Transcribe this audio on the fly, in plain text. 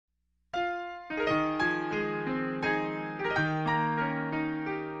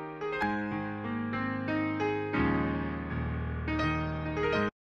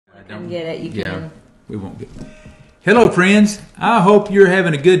Don't get it. You can. We won't get it. Hello, friends. I hope you're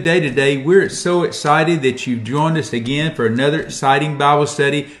having a good day today. We're so excited that you've joined us again for another exciting Bible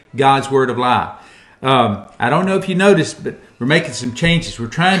study, God's Word of Life. I don't know if you noticed, but we're making some changes. We're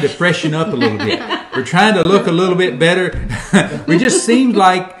trying to freshen up a little bit. We're trying to look a little bit better. We just seemed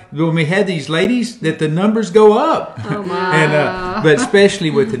like when we had these ladies that the numbers go up. Oh my! And, but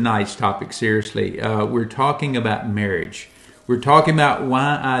especially with tonight's topic, seriously, we're talking about marriage. We're talking about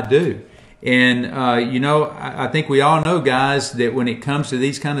why I do. And, I think we all know, guys, that when it comes to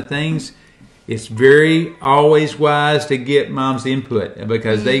these kind of things, it's very always wise to get mom's input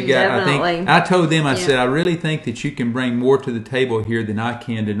because they got, I told them, I said, I really think that you can bring more to the table here than I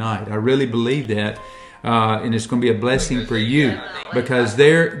can tonight. I really believe that. And it's going to be a blessing for you because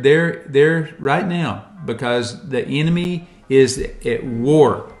they're right now, because the enemy is at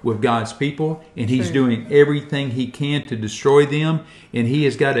war with God's people, and he's doing everything he can to destroy them, and he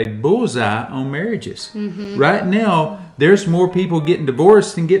has got a bullseye on marriages. Right now, there's more people getting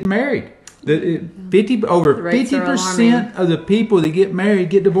divorced than getting married. Over 50% of the people that get married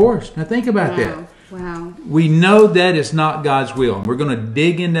get divorced. Now think about that. Wow. We know that is not God's will. And we're going to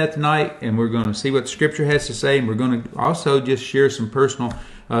dig into that tonight, and we're going to see what Scripture has to say, and we're going to also just share some personal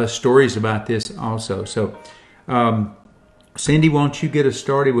stories about this also. So, Cindy, won't you get us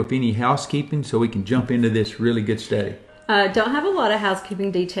started with any housekeeping so we can jump into this really good study? Don't have a lot of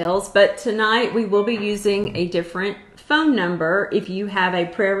housekeeping details, but tonight we will be using a different phone number if you have a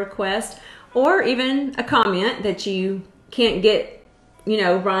prayer request or even a comment that you can't get,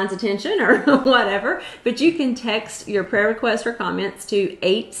 Ron's attention or whatever. But you can text your prayer requests or comments to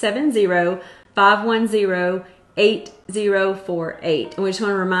 870-510-8048. And we just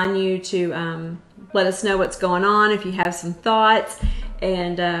want to remind you to let us know what's going on if you have some thoughts.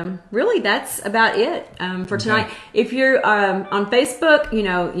 And really, that's about it for tonight. Okay. If you're on Facebook,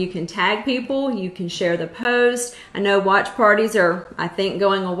 you can tag people. You can share the post. I know watch parties are, I think,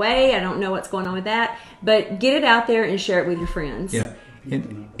 going away. I don't know what's going on with that. But get it out there and share it with your friends. Yeah.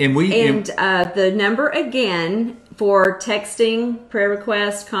 And the number again for texting, prayer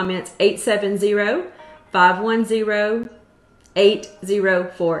requests, comments,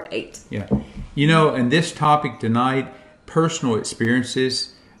 870-510-8048. Yeah. And this topic tonight, personal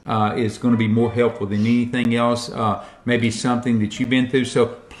experiences, is going to be more helpful than anything else. Maybe something that you've been through. So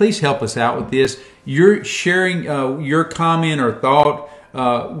please help us out with this. You're sharing your comment or thought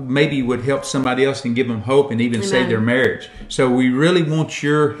maybe would help somebody else and give them hope and even save their marriage. So we really want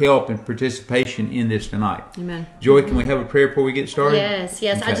your help and participation in this tonight. Amen. Joy, can we have a prayer before we get started? Yes.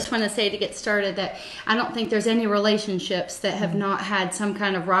 Okay. I just want to say to get started that I don't think there's any relationships that have not had some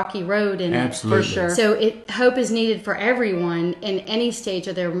kind of rocky road in it. For sure. So hope is needed for everyone in any stage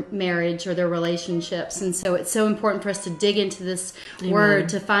of their marriage or their relationships. And so it's so important for us to dig into this word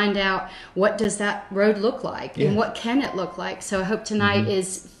to find out what does that road look like and what can it look like. So I hope tonight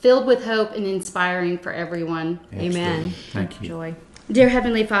is filled with hope and inspiring for everyone. Absolutely. Amen. Thank you. Joy. Dear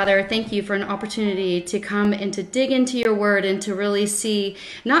Heavenly Father, thank you for an opportunity to come and to dig into your word and to really see,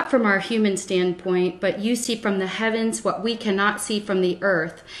 not from our human standpoint, but you see from the heavens what we cannot see from the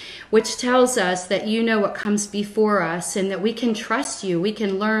earth, which tells us that you know what comes before us and that we can trust you. We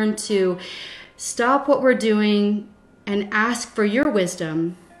can learn to stop what we're doing and ask for your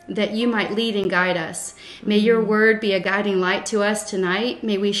wisdom, that you might lead and guide us. May your word be a guiding light to us tonight.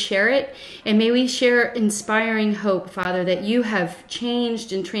 May we share it, and may we share inspiring hope, Father, that you have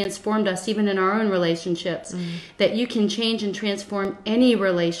changed and transformed us even in our own relationships, that you can change and transform any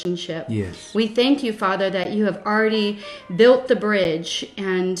relationship. Yes. We thank you, Father, that you have already built the bridge,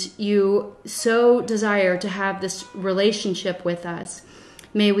 and you so desire to have this relationship with us.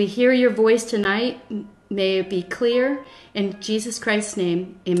 May we hear your voice tonight. May it be clear. In Jesus Christ's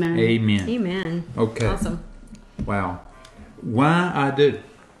name, amen. Amen. Amen. Okay. Awesome. Wow. Why I do?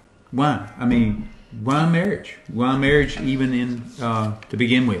 Why? I mean, why marriage? Why marriage even in to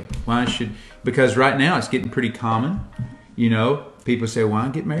begin with? Because right now it's getting pretty common. People say, why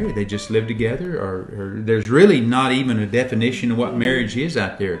get married? They just live together, or there's really not even a definition of what marriage is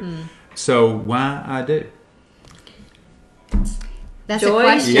out there. So why I do? That's Joy? a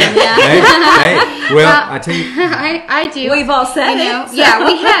question. Yeah. Hey, well, I tell you, I do. We've all said it. So. Yeah,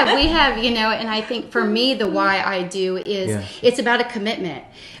 we have, and I think for me, the why I do is it's about a commitment.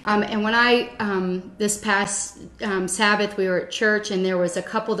 And when I, this past Sabbath, we were at church, and there was a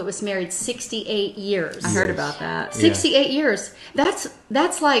couple that was married 68 years. I heard about that. 68 years. That's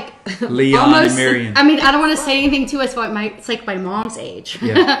like Leon almost, and Marion. I mean, I don't want to say anything to us, but it's like my mom's age.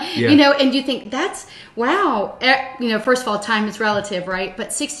 Yeah. And you think that's, wow. First of all, time is relative, right?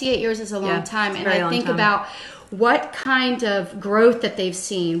 But 68 years is a long time. And I think about what kind of growth that they've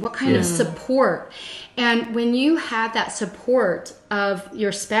seen, what kind of support. And when you have that support of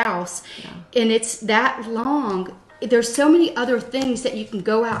your spouse and it's that long, there's so many other things that you can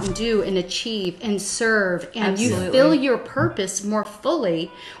go out and do and achieve and serve, and you feel your purpose more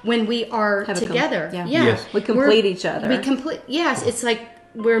fully when we are together. Yes. We complete each other. Yes, it's like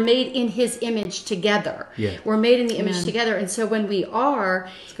we're made in His image together. Yeah. We're made in the image together, and so when we are,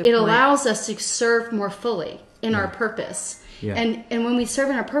 it allows us to serve more fully in our purpose. Yeah. And when we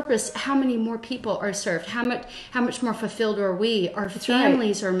serve in our purpose, how many more people are served? How much more fulfilled are we? Our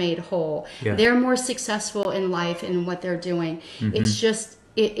families are made whole. Yeah. They're more successful in life and what they're doing. It's just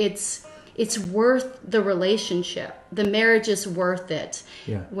it's worth the relationship. The marriage is worth it.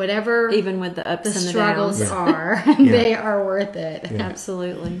 Yeah. Whatever, even with the ups the and the struggles downs. are, they are worth it.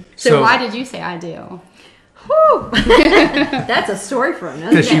 Absolutely. So why did you say I do? Whew. That's a story for another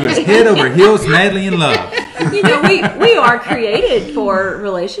Because she was day. head over heels madly in love. You know, we are created for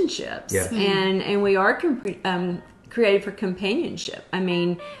relationships, Yeah. and we are created for companionship. I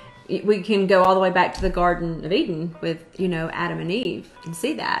mean, we can go all the way back to the Garden of Eden with, you know, Adam and Eve. You can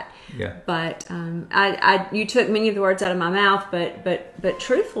see that. Yeah. But you took many of the words out of my mouth, but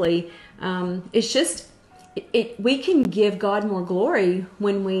truthfully, it's just we can give God more glory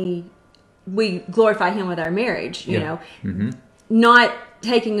when we glorify Him with our marriage. You know, not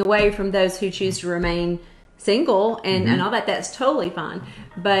taking away from those who choose to remain single and all that. That's totally fine.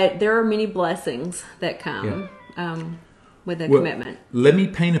 But there are many blessings that come with a commitment. Let me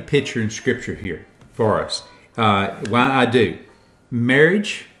paint a picture in Scripture here for us. Why I do.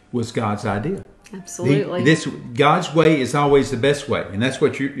 Marriage was God's idea. Absolutely. God's way is always the best way, and that's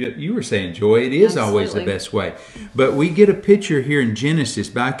what you were saying, Joy. It is always the best way. But we get a picture here in Genesis,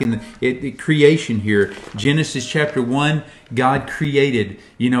 back in the creation here, Genesis chapter 1. God created,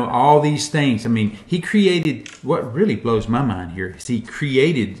 you know, all these things. I mean, He created. What really blows my mind here is He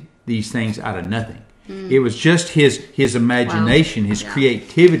created these things out of nothing. It was just his imagination, his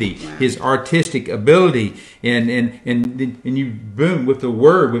creativity, his artistic ability, and you boom with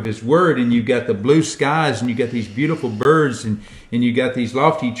His word, and you got the blue skies, and you got these beautiful birds, and you got these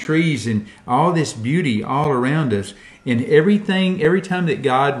lofty trees, and all this beauty all around us. And every time that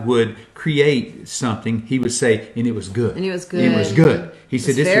God would create something, He would say, and it was good. And it was good. It was good. He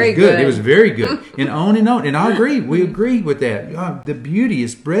said, this very was good. good. It was very good. And on and on. And I agree. We agree with that. The beauty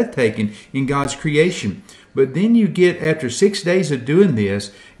is breathtaking in God's creation. But then you get, after 6 days of doing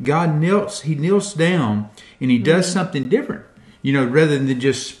this, God kneels down and He does something different. You know, rather than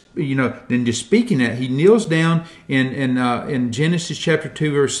just speaking that, He kneels down in Genesis chapter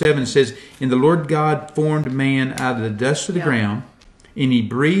 2 verse 7 says, and the Lord God formed man out of the dust of the ground, and He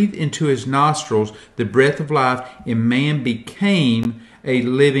breathed into his nostrils the breath of life, and man became a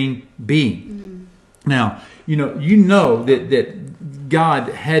living being. Now, you know that God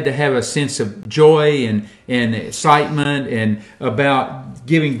had to have a sense of joy and excitement and about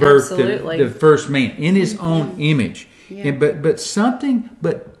giving birth to the first man in His own image. And, but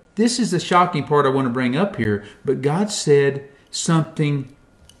this is the shocking part I want to bring up here. But God said something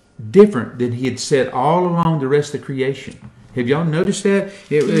different than He had said all along the rest of creation. Have y'all noticed that?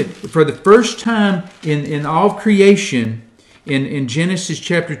 For the first time in all creation, in Genesis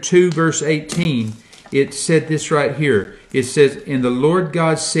chapter 2 verse 18, it said this right here. It says, and the Lord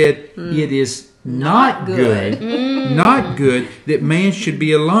God said, it is not good, not good that man should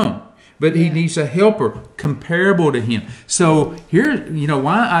be alone. But he needs a helper comparable to him. So here,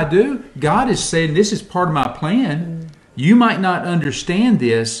 why I do? God is saying this is part of my plan. You might not understand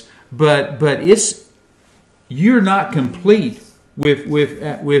this, but you're not complete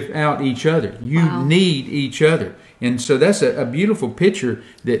without each other. You need each other. And so that's a beautiful picture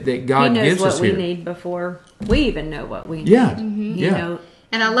that God gives us here. He knows what we need before we even know what we need. Yeah. You know.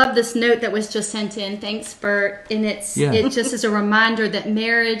 And I love this note that was just sent in. Thanks, Bert. And it just is a reminder that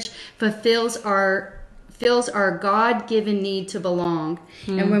marriage fulfills our God-given need to belong.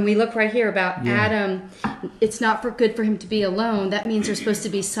 And when we look right here about Adam, it's not good for him to be alone. That means there's supposed to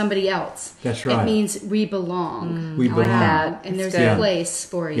be somebody else. That's right. It means we belong. We belong. That. And there's a place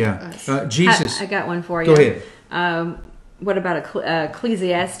for us. Jesus. I got one for you. Go ahead. What about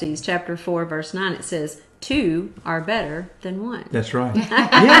Ecclesiastes chapter 4 verse 9? It says, 2 are better than 1. That's right. Yeah,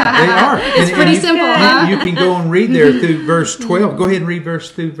 they are. It's pretty simple, huh? You can go and read there through verse 12. Go ahead and read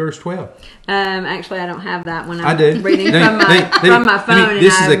through verse 12. Actually, I don't have that one. I do. Reading from my phone.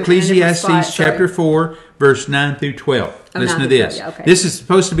 This is Ecclesiastes chapter 4, verse 9 through 12. Listen to this. Okay. This is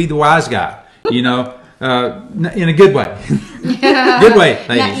supposed to be the wise guy, in a good way. Good way,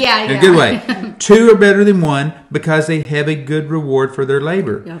 ladies. In a good way. Two are better than one because they have a good reward for their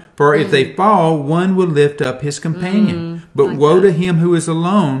labor. Yep. For if they fall, one will lift up his companion. But like woe that. to him who is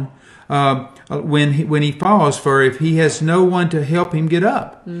alone when he falls, for if he has no one to help him get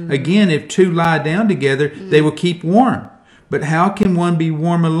up. Again, if two lie down together, they will keep warm. But how can one be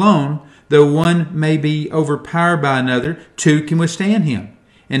warm alone? Though one may be overpowered by another, two can withstand him.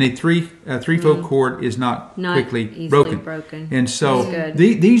 And a threefold cord is not quickly easily broken. And so That's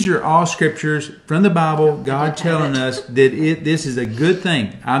good. these are all scriptures from the Bible, God telling us that this is a good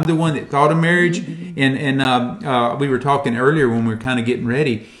thing. I'm the one that thought of marriage, and we were talking earlier when we were kind of getting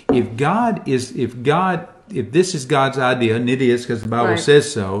ready. If this is God's idea, and it is because the Bible says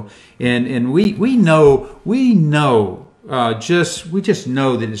so, and we know. We just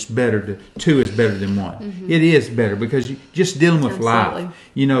know that it's better two is better than one. It is better because you're just dealing with life.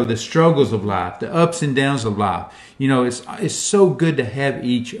 The struggles of life, the ups and downs of life. It's so good to have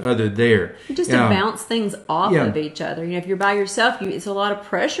each other there. Just to bounce things off of each other. If you're by yourself, it's a lot of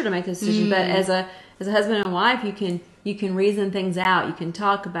pressure to make this decision. But as a husband and wife, you can reason things out. You can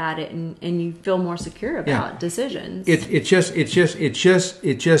talk about it, and you feel more secure about decisions. It's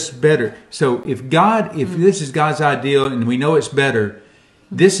just better. So if this is God's ideal, and we know it's better,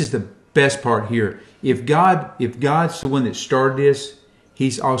 this is the best part here. If God's the one that started this,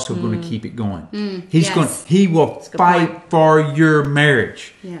 He's also going to keep it going. He will fight for your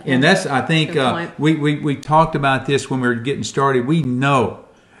marriage, and that's I think we talked about this when we were getting started. We know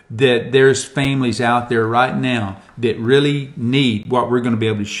that there's families out there right now that really need what we're going to be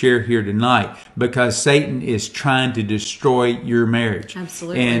able to share here tonight, because Satan is trying to destroy your marriage.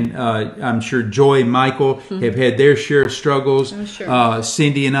 Absolutely. And I'm sure Joy and Michael have had their share of struggles. Oh, sure.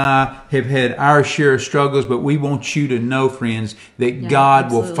 Cindy and I have had our share of struggles, but we want you to know, friends, that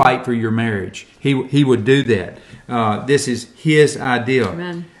God will fight for your marriage. He would do that. This is His ideal.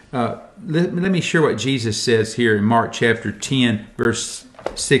 Amen. Let me share what Jesus says here in Mark chapter 10, verse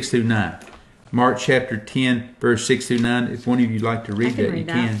 6 through 9. Mark chapter 10, verse 6 through 9. If one of you would like to read that, you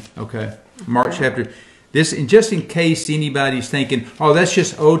can. Okay. Mark chapter. This, and just in case anybody's thinking, oh, that's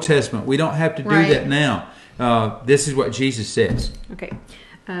just Old Testament. We don't have to do that now. This is what Jesus says. Okay.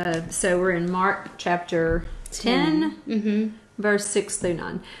 So we're in Mark chapter 10, verse 6 through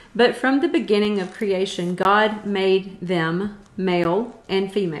 9. But from the beginning of creation, God made them male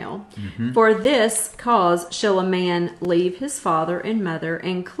and female. For this cause shall a man leave his father and mother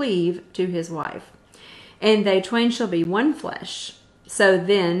and cleave to his wife, and they twain shall be one flesh. So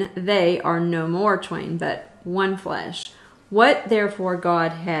then they are no more twain, but one flesh. What therefore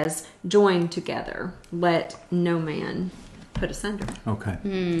God has joined together, let no man put asunder.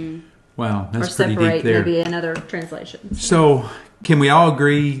 Okay. Wow, that's or pretty separate, deep there. maybe another translation. So, can we all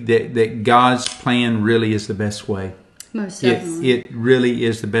agree that God's plan really is the best way? Most definitely. It really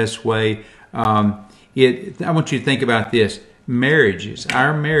is the best way. I want you to think about this.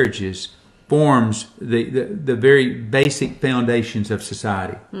 Our marriages forms the very basic foundations of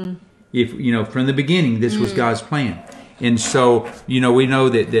society. If from the beginning, this was God's plan. And so, we know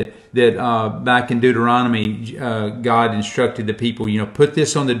that back in Deuteronomy, God instructed the people, put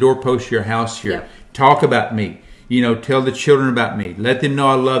this on the doorpost of your house here. Yep. Talk about me. Tell the children about me. Let them know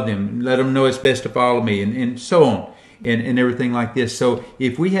I love them. Let them know it's best to follow me, and so on. And everything like this. So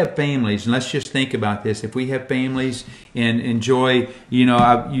if we have families, and let's just think about this, if we have families and enjoy,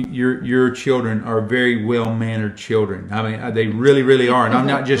 your children are very well-mannered children. I mean, they really, really are. And I'm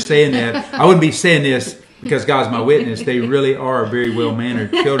not just saying that. I wouldn't be saying this because God's my witness. They really are very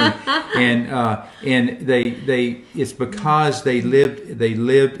well-mannered children. And they it's because they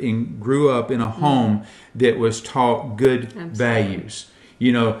lived and grew up in a home that was taught good values.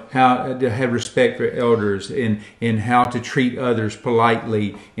 How to have respect for elders, and how to treat others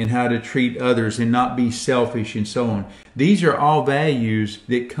politely, and how to treat others and not be selfish, and so on. These are all values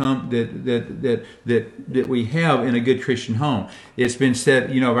that come that we have in a good Christian home. It's been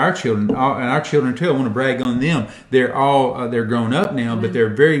said, of our children, and our children too. I want to brag on them. They're all they're grown up now, but they're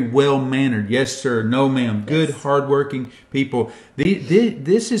very well mannered. Yes, sir. No, ma'am. Good, hardworking people.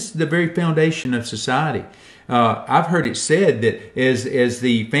 This is the very foundation of society. I've heard it said that as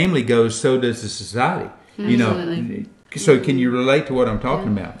the family goes, so does the society. Absolutely. So can you relate to what I'm talking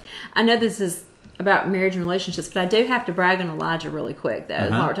about? I know this is about marriage and relationships, but I do have to brag on Elijah really quick, though,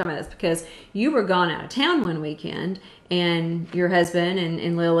 while we're talking about this, because you were gone out of town one weekend, and your husband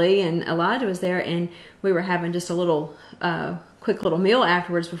and Lily and Elijah was there, and we were having just a little quick little meal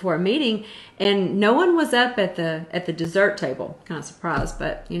afterwards before a meeting, and no one was up at the dessert table. Kind of surprised,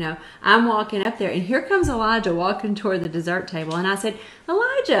 but I'm walking up there, and here comes Elijah walking toward the dessert table, and I said,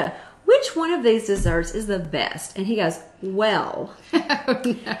 Elijah, which one of these desserts is the best? And he goes, well,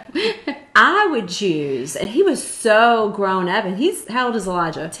 I would choose, and he was so grown up, and how old is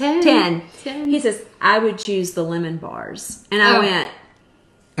Elijah? 10. He says, I would choose the lemon bars. And I went,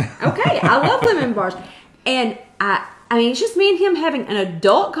 okay, I love lemon bars. And I mean, it's just me and him having an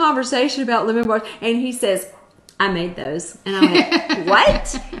adult conversation about lemon bars, and he says, I made those. And I went, what?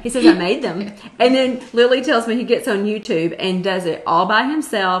 He says, I made them. And then Lily tells me he gets on YouTube and does it all by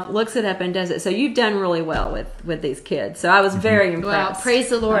himself, looks it up and does it. So you've done really well with these kids. So I was very impressed. Well, praise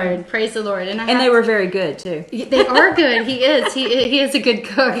the Lord. Praise the Lord. And they were very good, too. They are good. He is. He is a good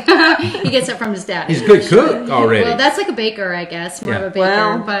cook. He gets it from his dad. He's a good cook already. Well, that's like a baker, I guess. More of a baker.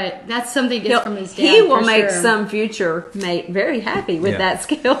 Well, but that's something he gets from his dad. He will make some future mate very happy with that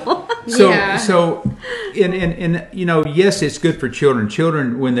skill. So, and you know, yes, it's good for children.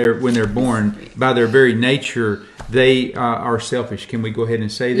 Children, when they're born, by their very nature, they are selfish. Can we go ahead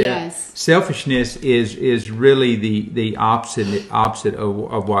and say that? Yes. Selfishness is really the opposite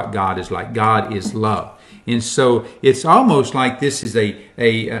of what God is like. God is love. And so it's almost like this is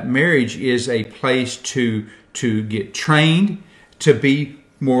a marriage is a place to get trained to be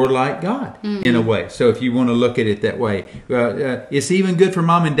more like God in a way. So if you want to look at it that way, it's even good for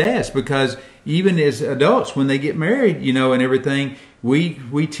mom and dads, because even as adults, when they get married, you know, and everything,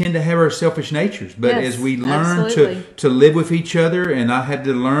 we tend to have our selfish natures. But as we learn to live with each other, and I had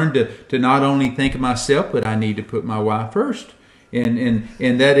to learn to not only think of myself, but I need to put my wife first, and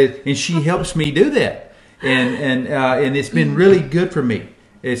that is, and she helps me do that, and it's been really good for me.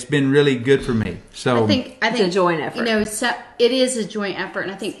 It's been really good for me. So I think it's a joint effort. You know, it is a joint effort,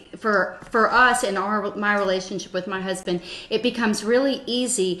 and I think for us in my relationship with my husband, it becomes really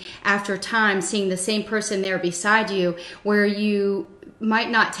easy after time seeing the same person there beside you, where you might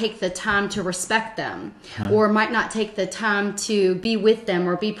not take the time to respect them, or might not take the time to be with them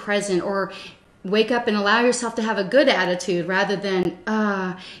or be present, or wake up and allow yourself to have a good attitude, rather than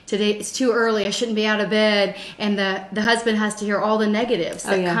today it's too early, I shouldn't be out of bed, and the husband has to hear all the negatives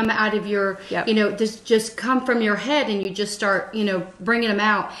that come out of your you know, just come from your head, and you just start, you know, bringing them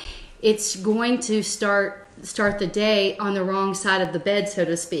out. It's going to start the day on the wrong side of the bed, so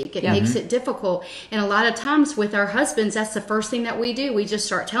to speak. It makes it difficult. And a lot of times with our husbands, that's the first thing that we do. We just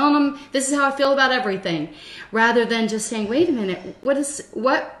start telling them, this is how I feel about everything, rather than just saying, wait a minute, what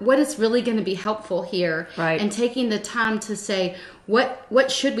is really going to be helpful here? Right. And taking the time to say, what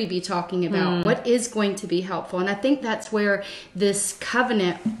should we be talking about? What is going to be helpful? And I think that's where this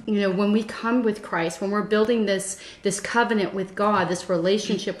covenant, you know, when we come with Christ, when we're building this covenant with God, this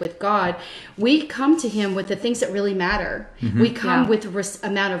relationship with God, we come to him with the things that really matter. We come with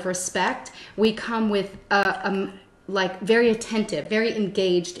amount of respect. We come with like very attentive, very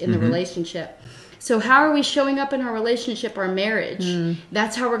engaged in the relationship. So how are we showing up in our relationship, our marriage?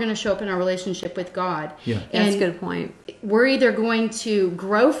 That's how we're going to show up in our relationship with God. Yeah. That's a good point. We're either going to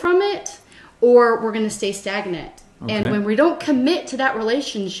grow from it, or we're going to stay stagnant. Okay. And when we don't commit to that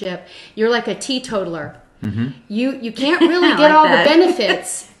relationship, you're like a teetotaler. You can't really get like all that. the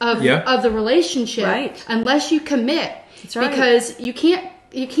benefits of the relationship unless you commit. That's right. Because you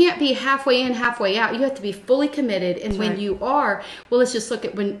can't be halfway in, halfway out. You have to be fully committed. And when you are, well, let's just look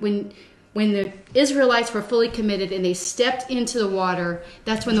at when the Israelites were fully committed and they stepped into the water,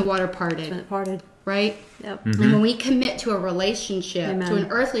 that's when the water parted. Right? Yep. And when we commit to a relationship, to an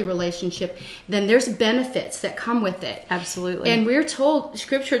earthly relationship, then there's benefits that come with it. Absolutely. And we're told,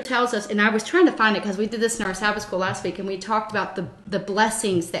 Scripture tells us, and I was trying to find it because we did this in our Sabbath school last week, and we talked about the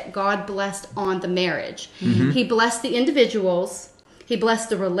blessings that God blessed on the marriage. He blessed the individuals, he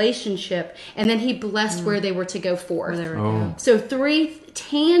blessed the relationship, and then he blessed where they were to go forth. So 3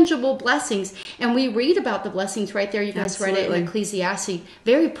 tangible blessings, and we read about the blessings right there. You guys read it in Ecclesiastes.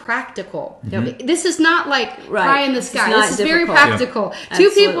 Very practical. This is not like pie in the sky. This is very practical.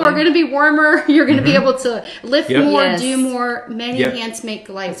 2 people are going to be warmer. You're going to be able to lift more, do more. Many hands make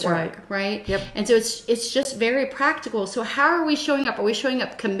light work. Right? And so it's just very practical. So how are we showing up? Are we showing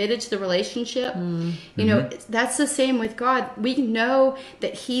up committed to the relationship? You know, that's the same with God. We know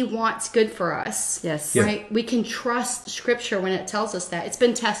that he wants good for us. Yes. Right? We can trust Scripture when it tells us that. It's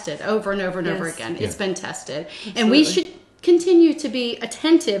been tested over and over and over again. It's been tested. Absolutely. And we should continue to be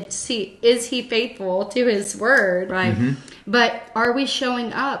attentive to see, is he faithful to his word? Right. But are we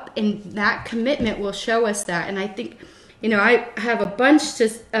showing up? And that commitment will show us that. And I think, you know, I have a bunch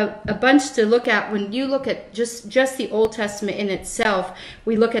to look at. When you look at just the Old Testament in itself,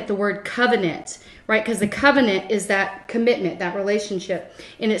 we look at the word covenant, right? Because the covenant is that commitment, that relationship.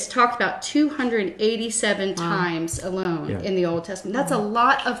 And it's talked about 287 times alone in the Old Testament. That's a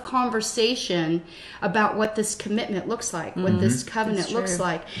lot of conversation about what this commitment looks like, what this covenant looks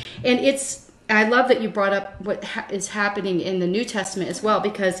like. And I love that you brought up what is happening in the New Testament as well,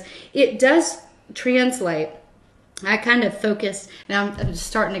 because it does translate, I kind of focused, and I'm just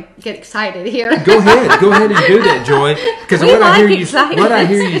starting to get excited here. Go ahead and do that, Joy. Because what I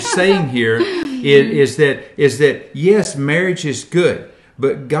hear you saying here is that yes, marriage is good,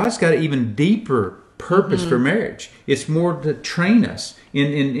 but God's got an even deeper purpose for marriage. It's more to train us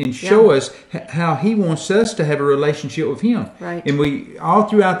and show us how He wants us to have a relationship with Him. Right. And we all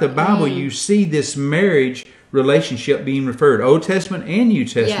throughout the Bible, you see this marriage relationship being referred, Old Testament and New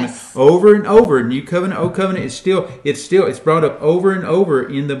Testament, over and over. New Covenant, Old Covenant, it's brought up over and over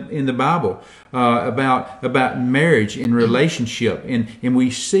in the Bible about marriage and relationship, and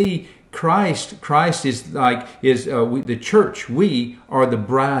we see Christ is the church. We are the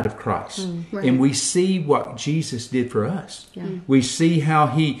bride of Christ, right. and we see what Jesus did for us. We see how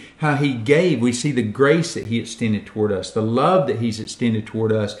he gave. We see the grace that He extended toward us, the love that He's extended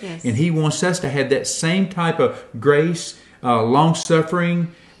toward us, and He wants us to have that same type of grace, long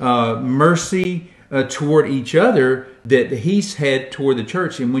suffering, mercy toward each other that He's had toward the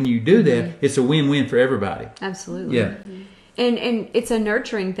church. And when you do that, it's a win-win for everybody. Absolutely. Yeah. And it's a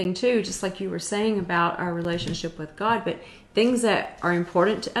nurturing thing too, just like you were saying about our relationship with God. But things that are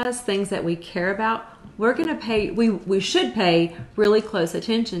important to us, things that we care about, we're going to pay. We should pay really close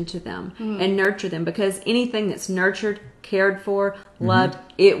attention to them and nurture them, because anything that's nurtured, cared for, loved,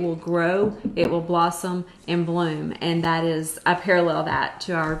 it will grow, it will blossom and bloom. And that is, I parallel that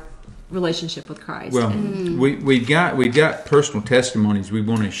to our relationship with Christ. Well, we've got personal testimonies we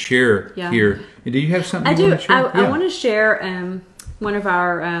want to share here. Do you have something you want to share? I want to share one of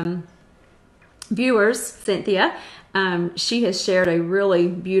our viewers, Cynthia. She has shared a really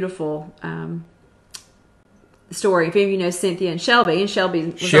beautiful story. If any of you know Cynthia and Shelby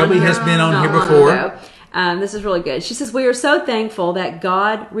has been on here before. This is really good. She says, "We are so thankful that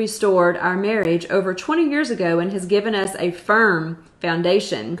God restored our marriage over 20 years ago and has given us a firm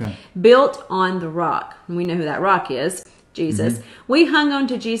foundation built on the rock." And we know who that rock is, Jesus. We hung on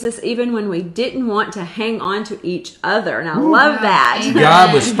to Jesus even when we didn't want to hang on to each other. And I love that.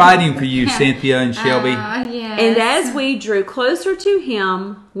 God was fighting for you, Cynthia and Shelby. Yes. And as we drew closer to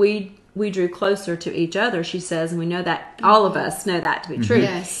Him, we drew closer to each other, she says. And we know that, all of us know that to be true.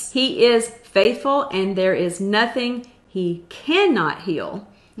 Yes. He is faithful, and there is nothing He cannot heal.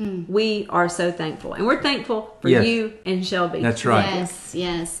 We are so thankful, and we're thankful for you and Shelby. That's right.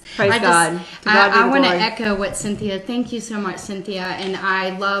 Yes. Praise God. I want to echo what Cynthia. Thank you so much, Cynthia, and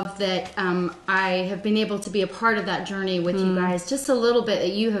I love that I have been able to be a part of that journey with you guys. Just a little bit,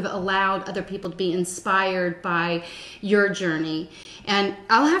 that you have allowed other people to be inspired by your journey. And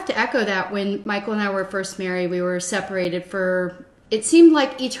I'll have to echo that. When Michael and I were first married, we were separated for, it seemed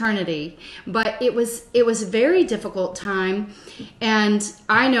like eternity, but it was a very difficult time. And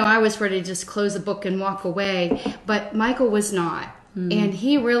I know I was ready to just close the book and walk away, but Michael was not. And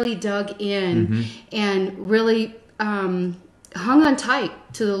he really dug in and really hung on tight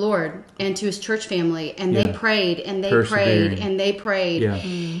to the Lord and to His church family. And they prayed and they prayed and they prayed.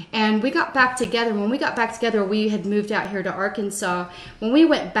 And we got back together. When we got back together, we had moved out here to Arkansas. When we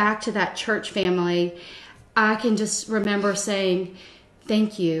went back to that church family, I can just remember saying,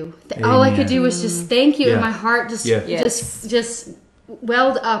 "Thank you." All I could do was just thank you, and my heart just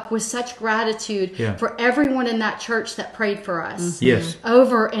welled up with such gratitude for everyone in that church that prayed for us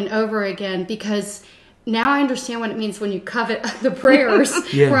over and over again. Because now I understand what it means when you covet the prayers,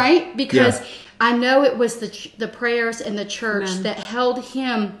 right? Because I know it was the prayers in the church that held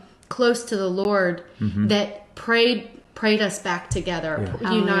him close to the Lord, that prayed us back together,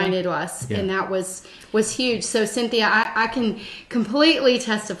 united us, and that was huge. So Cynthia, I can completely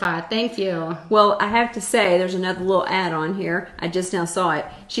testify. Thank you. Well, I have to say, there's another little add-on here. I just now saw it.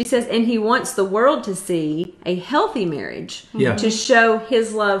 She says, and He wants the world to see a healthy marriage to show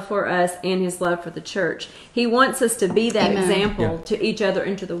His love for us and His love for the church. He wants us to be that example to each other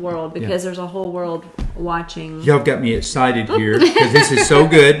and to the world, because there's a whole world watching. Y'all got me excited here, because this is so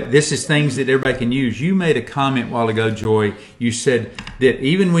good. This is things that everybody can use. You made a comment a while ago, Joy. You said that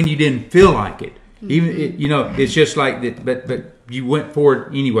even when you didn't feel like it, it's just like that, but you went forward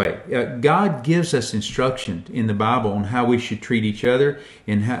anyway. God gives us instruction in the Bible on how we should treat each other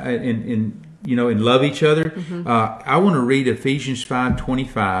and how, and love each other. I want to read Ephesians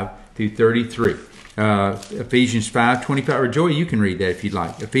 5:25 through 33. Ephesians 5:25, or Joy, you can read that if you'd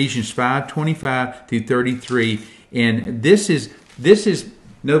like. Ephesians 5:25 through 33, and this is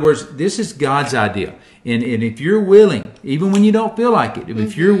in other words, this is God's idea. And if you're willing, even when you don't feel like it,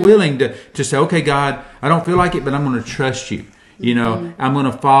 if you're willing to say, "Okay, God, I don't feel like it, but I'm going to trust you. I'm going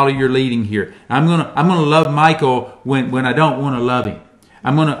to follow your leading here. I'm going to love Michael when I don't want to love him.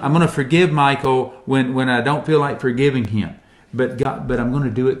 I'm going to forgive Michael when I don't feel like forgiving him." but I'm going to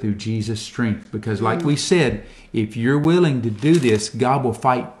do it through Jesus' strength, because like we said, if you're willing to do this, God will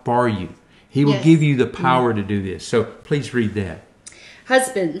fight for you. He will give you the power to do this. So please read that.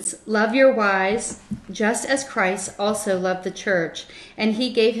 Husbands, love your wives, just as Christ also loved the church, and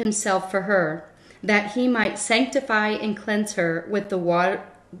he gave himself for her, that he might sanctify and cleanse her with the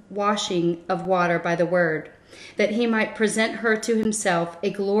washing of water by the word, that he might present her to himself a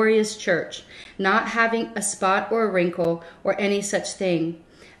glorious church, not having a spot or a wrinkle or any such thing,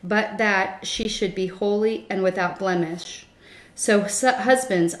 but that she should be holy and without blemish. So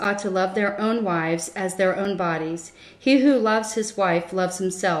husbands ought to love their own wives as their own bodies. He who loves his wife loves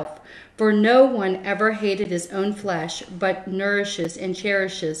himself. For no one ever hated his own flesh, but nourishes and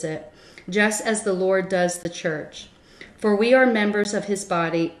cherishes it, just as the Lord does the church. For we are members of his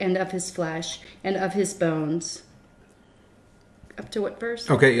body and of his flesh and of his bones. Up to what verse?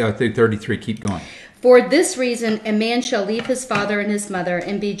 Okay, through 33. Keep going. For this reason, a man shall leave his father and his mother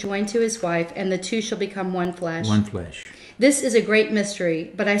and be joined to his wife, and the two shall become one flesh. One flesh. This is a great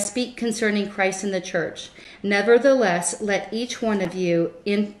mystery, but I speak concerning Christ and the church. Nevertheless, let each one of you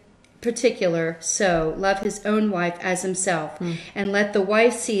in particular so love his own wife as himself, and let the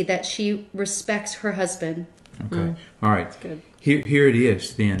wife see that she respects her husband. Okay. All right. Good. Here it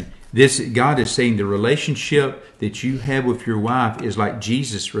is then. This God is saying the relationship that you have with your wife is like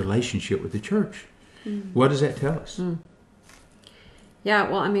Jesus' relationship with the church. What does that tell us? Yeah,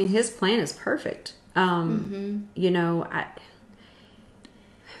 well, I mean, his plan is perfect. You know,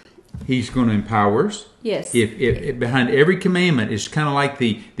 He's going to empower us. Yes. If behind every commandment is kind of like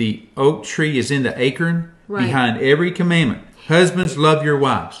the oak tree is in the acorn. Right. Behind every commandment, husbands, love your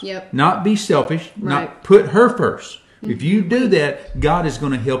wives. Yep. Not be selfish. Right. Not put her first. If you do that, God is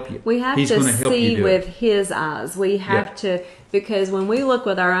going to help you. We have He's to going to help you see do with it. his eyes. We have to, because when we look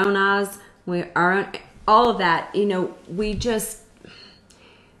with our own eyes, all of that, you know, we just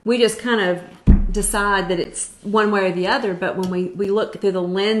kind of decide that it's one way or the other. But when we look through the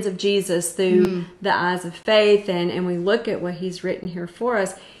lens of Jesus, through the eyes of faith, and we look at what he's written here for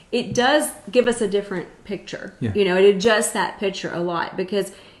us, it does give us a different picture. Yeah. You know, it adjusts that picture a lot,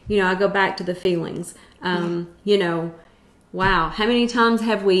 because, you know, I go back to the feelings. You know, wow, how many times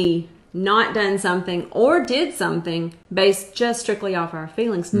have we not done something or did something based just strictly off our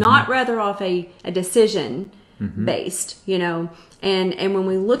feelings, not rather off a decision based, you know? And when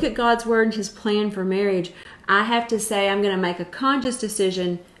we look at God's word and his plan for marriage, I have to say I'm going to make a conscious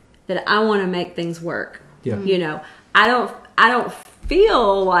decision that I want to make things work. Yeah. You know, I don't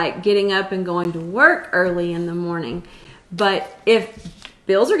feel like getting up and going to work early in the morning, but if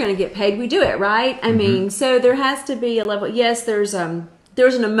bills are going to get paid, we do it, right? I mean, so there has to be a level. Yes, there's an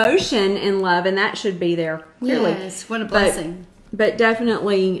emotion in love, and that should be there clearly. Yes, what a blessing. But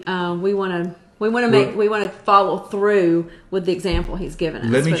definitely, we want to follow through with the example he's given us.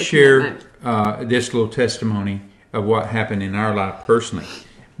 Let me for the share commitment. this little testimony of what happened in our life personally,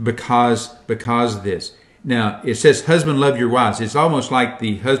 because of this. Now, it says, husband, love your wives. It's almost like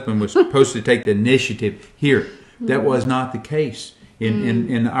the husband was supposed to take the initiative here. That was not the case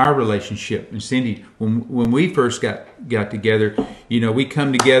in our relationship. And Cindy, when we first got together, you know, we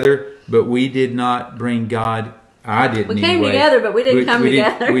come together, but we did not bring God. I didn't. We came anyway. together, but we didn't come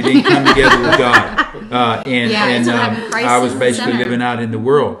together. We didn't come together with God. I was basically center. living out in the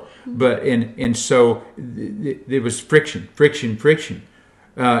world. But and so there was friction.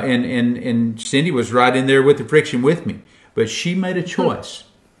 And Cindy was right in there with the friction with me. But she made a choice.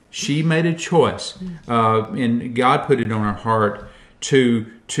 She made a choice. And God put it on her heart to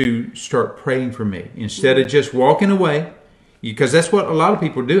start praying for me. Instead of just walking away, because that's what a lot of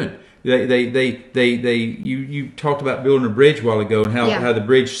people are doing. You talked about building a bridge a while ago and how the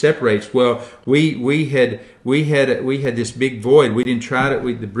bridge separates. Well, we had this big void. We didn't try it.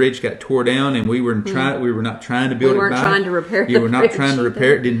 The bridge got tore down, and we were not trying to build it back. We weren't trying to repair You were not trying to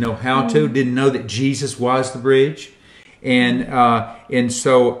repair it. Didn't know how to. Didn't know that Jesus was the bridge, and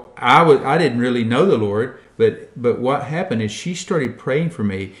so I didn't really know the Lord. But what happened is she started praying for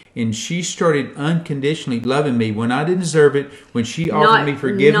me, and she started unconditionally loving me when I didn't deserve it, when she offered me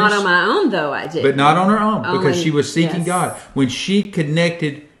forgiveness. Not on my own, though, I did. But not on her own, because she was seeking God. When she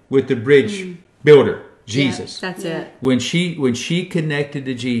connected with the bridge builder, Jesus. That's it. When she connected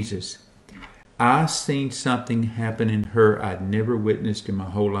to Jesus, I seen something happen in her I'd never witnessed in my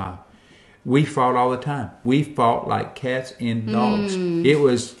whole life. We fought all the time. We fought like cats and dogs.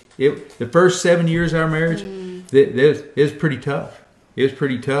 The first 7 years of our marriage, it was pretty tough. It was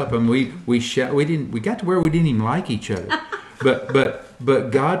pretty tough. I mean, we got to where we didn't even like each other.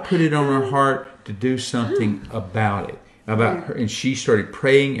 But God put it on our heart to do something about it. about her, and she started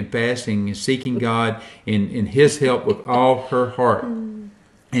praying and fasting and seeking God and His help with all her heart.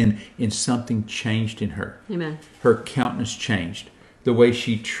 And something changed in her. Amen. Her countenance changed. The way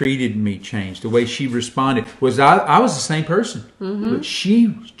she treated me changed. The way she responded was I was the same person, but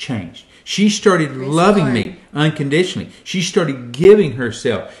she changed. She started loving me unconditionally. She started giving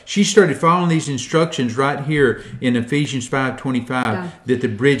herself. She started following these instructions right here in Ephesians 5:25 that the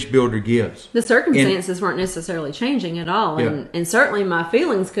bridge builder gives. The circumstances weren't necessarily changing at all. And certainly my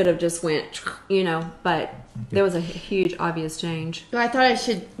feelings could have just went, but there was a huge, obvious change. Well, I thought I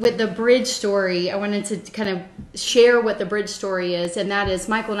should, with the bridge story, I wanted to kind of share what the bridge story is. And that is,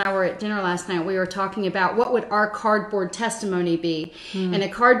 Michael and I were at dinner last night. We were talking about what would our cardboard testimony be. And a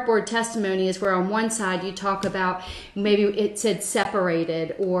cardboard testimony is where on one side you talk about maybe it said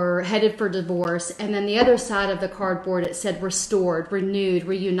separated or headed for divorce. And then the other side of the cardboard, it said restored, renewed,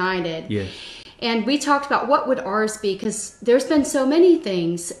 reunited. Yes. And we talked about what would ours be, because there's been so many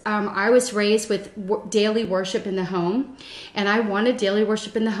things. I was raised with daily worship in the home, and I wanted daily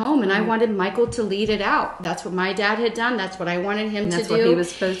worship in the home, and I wanted Michael to lead it out. That's what my dad had done. That's what I wanted him to do. That's what he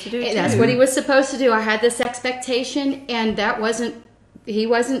was supposed to do, too. That's what he was supposed to do. I had this expectation, and he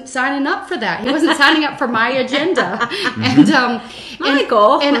wasn't signing up for that. He wasn't signing up for my agenda.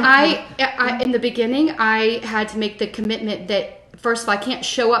 Michael. And I, in the beginning, I had to make the commitment that, first of all, I can't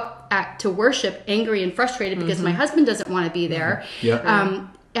show up to worship angry and frustrated because my husband doesn't want to be there.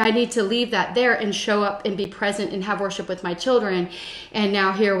 I need to leave that there and show up and be present and have worship with my children. And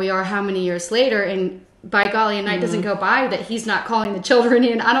now here we are, how many years later, and by golly, a night doesn't go by that he's not calling the children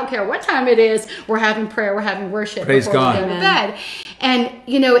in. I don't care what time it is. We're having prayer. We're having worship. Praise before God. we go to bed. And,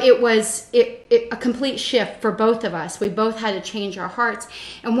 it was a complete shift for both of us. We both had to change our hearts.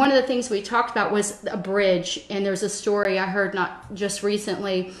 And one of the things we talked about was a bridge. And there's a story I heard not just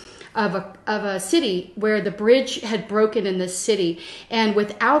recently of a city where the bridge had broken in this city, and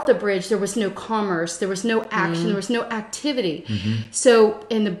without the bridge there was no commerce, there was no action, there was no activity. So,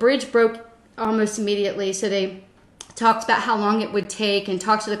 and the bridge broke almost immediately. So they talked about how long it would take and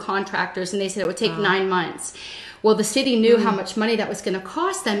talked to the contractors, and they said it would take 9 months. Well, the city knew how much money that was going to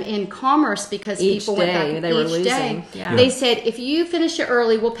cost them in commerce, because people went back they were each losing. day. Yeah. They said, if you finish it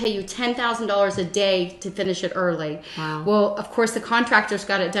early, we'll pay you $10,000 a day to finish it early. Wow. Well, of course, the contractors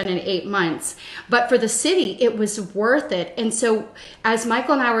got it done in 8 months. But for the city, it was worth it. And so as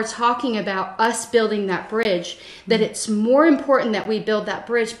Michael and I were talking about us building that bridge, that it's more important that we build that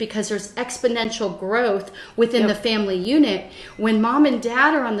bridge because there's exponential growth within the family unit. When mom and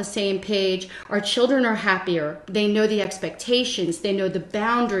dad are on the same page, our children are happier. They know the expectations. They know the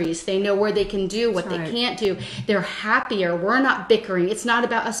boundaries. They know where they can do, what they can't do. They're happier. We're not bickering. It's not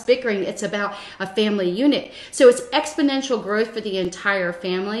about us bickering. It's about a family unit. So it's exponential growth for the entire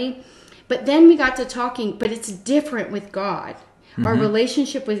family. But then we got to talking, but it's different with God. Our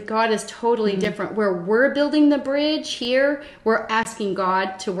relationship with God is totally different. Where we're building the bridge here, we're asking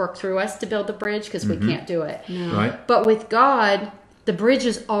God to work through us to build the bridge because we can't do it. No. Right. But with God, the bridge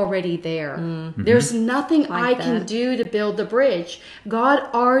is already there. There's nothing I can do to build the bridge. God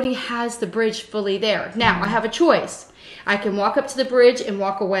already has the bridge fully there. Now, I have a choice. I can walk up to the bridge and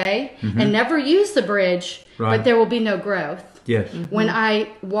walk away and never use the bridge, but there will be no growth. Yes. When I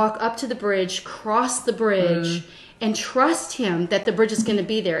walk up to the bridge, cross the bridge, and trust Him that the bridge is going to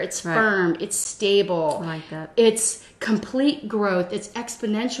be there. It's firm. It's stable. I like that. It's complete growth. It's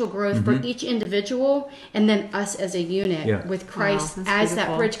exponential growth for each individual, and then us as a unit with Christ as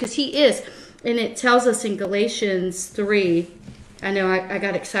that bridge, because He is. And it tells us in Galatians 3. I know I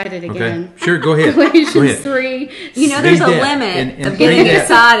got excited again. Okay. Sure, go ahead. Galatians 3. There's a limit of getting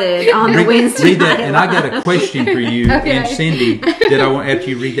excited on the Wednesday Read that, and I got a question for you and Cindy that I want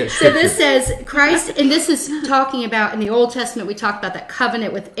after you read that scripture. So this says Christ, and this is talking about in the Old Testament, we talked about that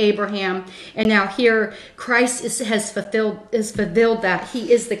covenant with Abraham, and now here Christ has fulfilled that.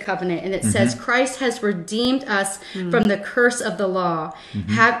 He is the covenant, and it says Christ has redeemed us from the curse of the law,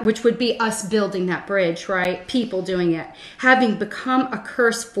 which would be us building that bridge, right? People doing it, having become a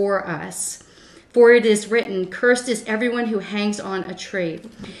curse for us. For it is written, cursed is everyone who hangs on a tree,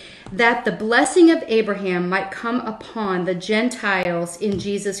 that the blessing of Abraham might come upon the Gentiles in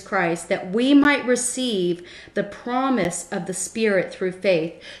Jesus Christ, that we might receive the promise of the Spirit through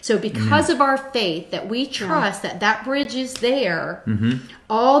faith. So because of our faith, that we trust that bridge is there,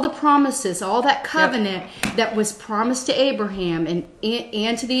 all the promises, all that covenant that was promised to Abraham and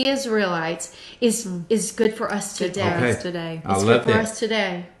to the Israelites is good for us today. Today. I love that. For us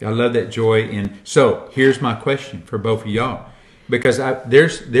today. I love that, Joy. And so here's my question for both of y'all. Because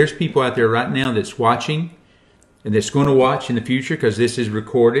there's people out there right now that's watching, and that's going to watch in the future, because this is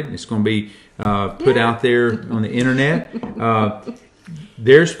recorded. It's going to be put out there on the internet.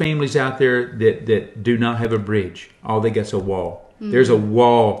 There's families out there that do not have a bridge. All they got is a wall. There's a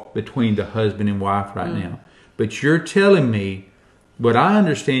wall between the husband and wife right now. But you're telling me, what I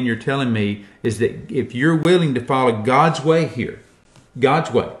understand you're telling me is that if you're willing to follow God's way here,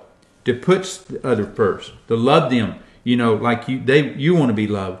 God's way, to put the other first, to love them, like you want to be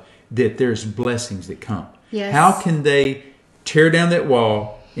loved, that there's blessings that come. Yes. How can they tear down that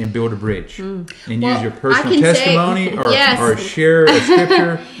wall and build a bridge and use your personal testimony or share a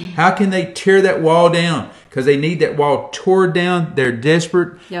scripture? How can they tear that wall down? Because they need that wall torn down. They're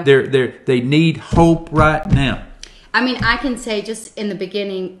desperate. Yeah. They need hope right now. I mean, I can say just in the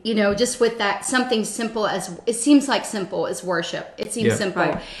beginning, just with that, something simple as, it seems like simple as worship. It seems simple.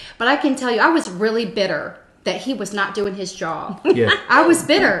 Right. But I can tell you, I was really bitter that he was not doing his job. Yeah. I was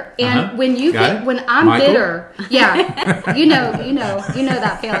bitter. And when I'm Michael? Bitter, you know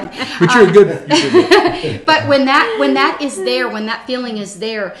that feeling. But you're good. But when that is there, when that feeling is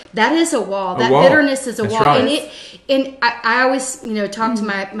there, that is a wall. That wall. bitterness is a That's wall. right. And I always, talk to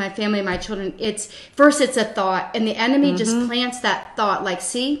my family and my children. It's a thought, and the enemy just plants that thought, like,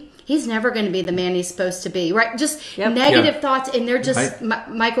 see, he's never going to be the man he's supposed to be, right? Just negative thoughts, and they're just,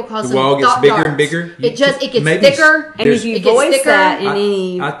 Michael calls them wall gets thought bigger darts. and bigger. It gets thicker. And if you voice that in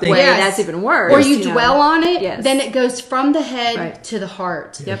any I think- way, that's even worse. Or you dwell on it, Yes. then it goes from the head Right. to the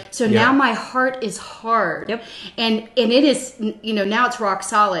heart. Yep. So now my heart is hard. Yep. And it is, now it's rock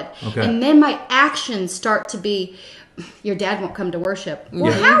solid. Okay. And then my actions start to be, your dad won't come to worship.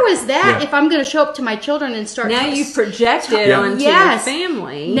 Well, Yeah. how is that Yeah. if I'm going to show up to my children and start... Now you've projected Yeah. onto Yes. your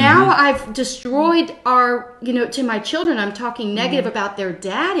family. Now I've destroyed to my children, I'm talking negative about their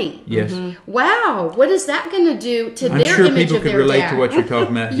daddy. Yes. Wow, what is that going to do to I'm their sure image people of could their relate dad? to what you're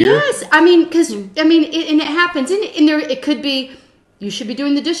talking about here. Yes, I mean, and it happens, and there it could be. You should be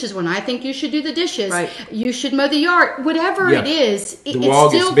doing the dishes when I think you should do the dishes. Right. You should mow the yard. Whatever Yeah. it is, it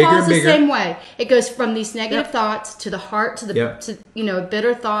wall gets still bigger falls and the bigger. same way. It goes from these negative thoughts to the heart, to the a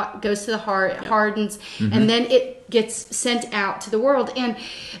bitter thought goes to the heart, it hardens, and then it gets sent out to the world. And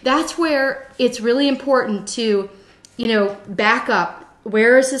that's where it's really important to, back up.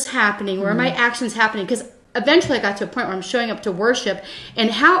 Where is this happening? Where are my actions happening? Because eventually I got to a point where I'm showing up to worship,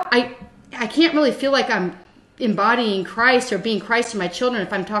 and how I can't really feel like I'm embodying Christ or being Christ to my children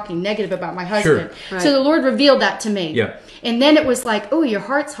if I'm talking negative about my husband. Sure. Right. So the Lord revealed that to me. Yeah. And then it was like, oh, your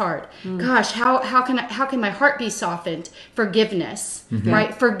heart's hard. Gosh, how can my heart be softened? Forgiveness,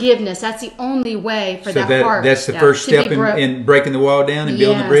 right? Forgiveness. That's the only way for So that heart. that's the first to be step broke. in breaking the wall down and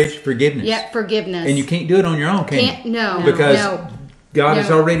building the Yes. bridge. Forgiveness. Yeah, forgiveness. And you can't do it on your own, can you? Can't. No. Because no. God has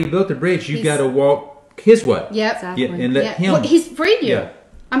No. already built the bridge. You've He's- got to walk His way. Yep. Exactly. Yeah, and let Yeah. Him. Well, He's freed you. Yeah.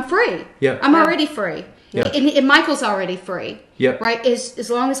 I'm free. Yeah. I'm Yeah. already free. Yeah. And Michael's already free. Yep. Right? As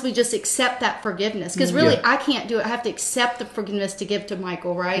long as we just accept that forgiveness. Because really, Yeah. I can't do it. I have to accept the forgiveness to give to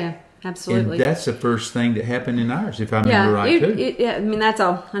Michael, right? Yeah, absolutely. And that's the first thing that happened in ours, if I remember right, too. I mean, that's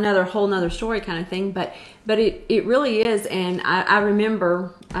another whole nother story kind of thing, but it really is. And I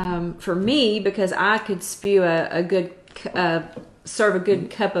remember for me, because I could spew a good serve a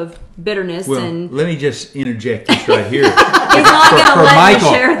good cup of bitterness. Well, And let me just interject this right here. he's not going to let me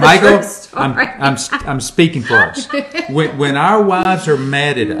share the Michael, true story. I'm speaking for us. When our wives are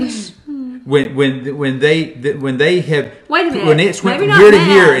mad at us, when they have, Wait a minute. when it's went Maybe from not here to mad.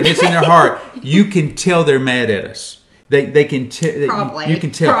 here and it's in their heart, you can tell they're mad at us. They can tell. Probably. You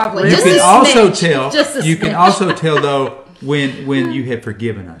can tell. Probably. You Just can a also smidge. tell. Just a You can smidge. also tell though when you have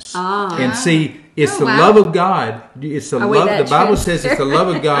forgiven us. And see, it's Oh, the wow. love of God. It's the Are we love. that The Bible true? says it's the love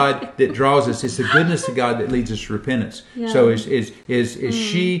of God that draws us. It's the goodness of God that leads us to repentance. So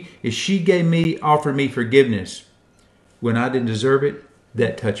she gave me, offered me forgiveness when I didn't deserve it.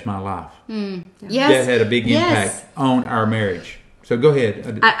 That touched my life. Yes. That had a big impact on our marriage. So go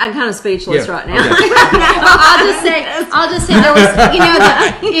ahead. I'm kind of speechless Yeah, right now. okay. I'll just say there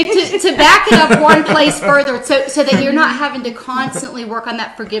was, to back it up one place further, so that you're not having to constantly work on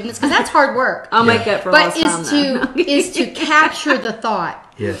that forgiveness, because that's hard work. I'll make up for But lost time. is to capture the thought.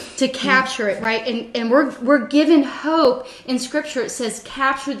 Yes. To capture it, right? And we're given hope in Scripture. It says,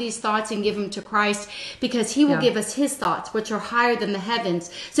 capture these thoughts and give them to Christ, because He will give us His thoughts, which are higher than the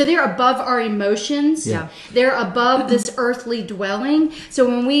heavens. So they're above our emotions. Yeah. They're above this earthly dwelling. So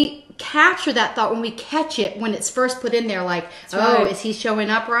when we capture that thought, when we catch it, when it's first put in there, like, right. is he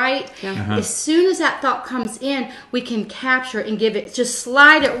showing up right? Yeah. As soon as that thought comes in, we can capture it and give it, just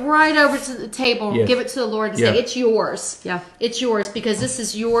slide it right over to the table, Yes. give it to the Lord and Yeah. say, it's yours. Yeah. It's yours, because this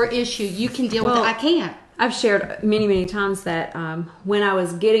is your issue. You can deal with it. I can't. I've shared many times that when I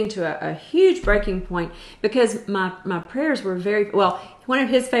was getting to a huge breaking point, because my prayers were very, well, one of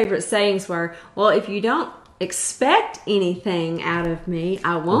his favorite sayings were, well, if you don't expect anything out of me,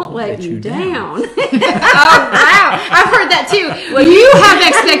 I won't let you down. Oh, wow. I've heard that too. Well, you have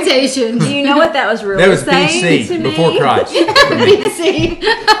expectations. Do you know what that was really That was saying to BC, me? before Christ. BC.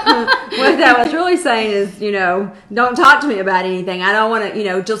 What that was really saying is, don't talk to me about anything. I don't want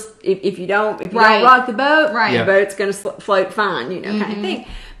to, just if you don't Right. rock the boat, Right. the boat's going to float fine, kind of thing.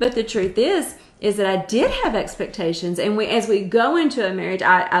 But the truth is that I did have expectations, and as we go into a marriage,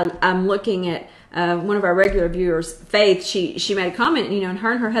 I'm looking at one of our regular viewers, Faith. She made a comment, and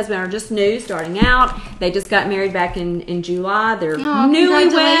her and her husband are just new, starting out. They just got married back in July. They're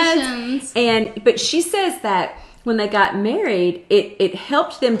congratulations. newlyweds, but she says that when they got married, it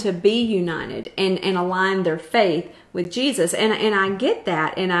helped them to be united and align their faith with Jesus. And I get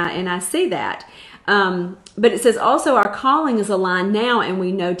that, and I see that. But it says also our calling is aligned now, and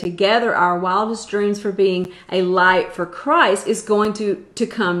we know together our wildest dreams for being a light for Christ is going to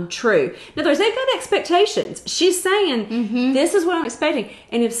come true. In other words, they've got expectations. She's saying, this is what I'm expecting.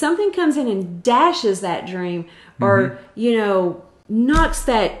 And if something comes in and dashes that dream, or, knocks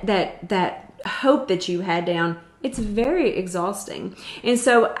that hope that you had down, it's very exhausting. And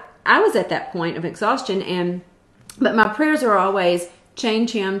so I was at that point of exhaustion, but my prayers are always,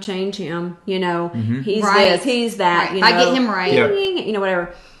 change him, he's Right. this, he's that, Right. I get him right.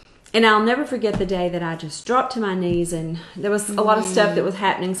 Whatever. And I'll never forget the day that I just dropped to my knees, and there was a lot of stuff that was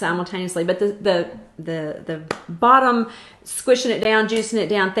happening simultaneously, but the bottom squishing it down, juicing it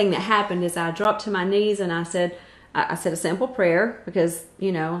down thing that happened is I dropped to my knees, and I said a simple prayer, because I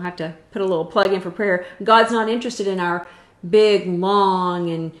have to put a little plug in for prayer. God's not interested in our big, long,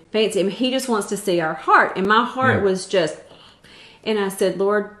 and fancy. I mean, he just wants to see our heart, and my heart was just. And I said,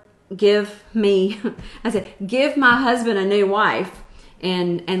 Lord, give my husband a new wife,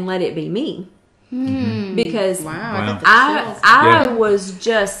 and let it be me. Because Wow. I was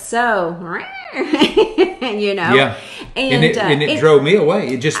just so, Yeah. And it drove me away.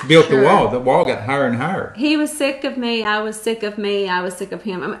 It just built the wall. The wall got higher and higher. He was sick of me. I was sick of me. I was sick of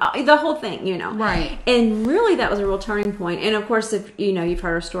him. I mean, the whole thing, Right. And really, that was a real turning point. And of course, if you've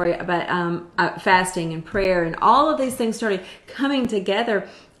heard our story about fasting and prayer, and all of these things started coming together.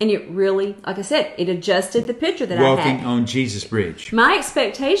 And it really, like I said, it adjusted the picture that I had. Walking on Jesus' bridge. My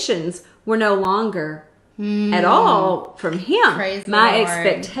expectations were no longer at all from him. Praise the My Lord.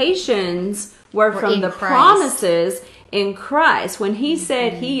 expectations were from in the Christ. promises in Christ. When he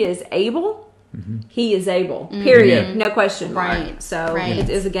said he is able, he is able. Period. Yeah. No question. Right. So Right. it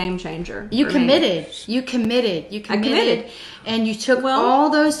is a game changer. You for me. committed. You committed. I committed. And you took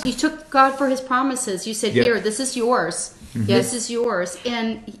you took God for his promises. You said, Yeah. here, this is yours. This is yours.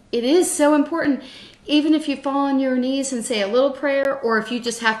 And it is so important. Even if you fall on your knees and say a little prayer, or if you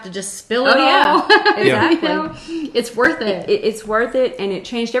just have to just spill it all. Exactly. It's worth it. It's worth it, and it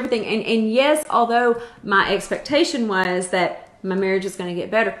changed everything. And yes, although my expectation was that my marriage was going to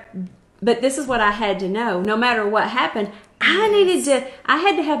get better, but this is what I had to know. No matter what happened, I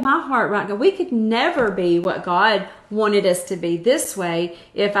had to have my heart right. We could never be what God wanted us to be this way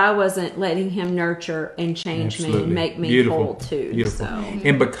if I wasn't letting him nurture and change me and make me whole too. Beautiful. So.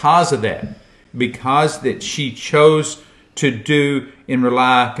 And because of that, because that she chose to do and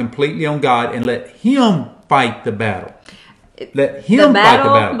rely completely on God and let him fight the battle. Let him fight the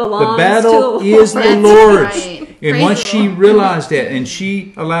battle. The battle is the Lord's. Right. And Praise once the she Lord. realized that, and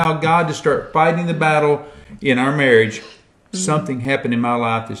she allowed God to start fighting the battle in our marriage, something happened in my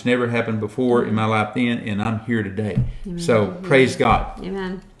life that's never happened before in my life then, and I'm here today. So praise God.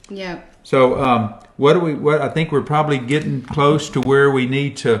 Amen. Yeah. So what I think we're probably getting close to where we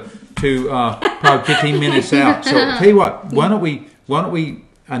need to probably 15 minutes out. So I'll tell you what, why don't we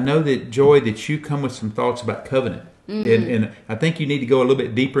I know that Joy, that you come with some thoughts about covenant. And I think you need to go a little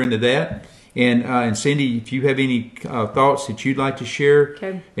bit deeper into that. And Cindy, if you have any thoughts that you'd like to share,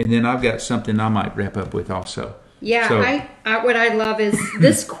 Okay. and then I've got something I might wrap up with also. Yeah, So- what I love is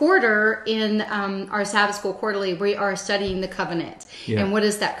this quarter in our Sabbath School Quarterly, we are studying the covenant. Yeah. And what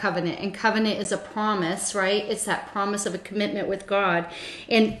is that covenant? And covenant is a promise, right? It's that promise of a commitment with God.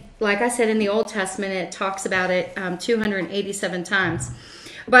 And like I said, in the Old Testament, it talks about it 287 times.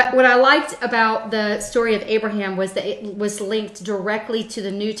 But what I liked about the story of Abraham was that it was linked directly to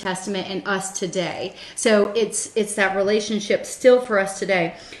the New Testament and us today. So it's that relationship still for us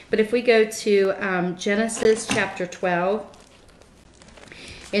today. But if we go to Genesis chapter 12,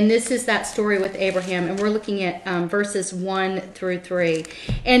 and this is that story with Abraham, and we're looking at verses 1 through 3.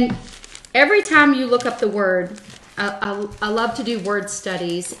 And every time you look up the word I love to do word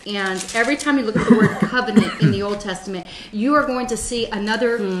studies, and every time you look at the word covenant in the Old Testament, you are going to see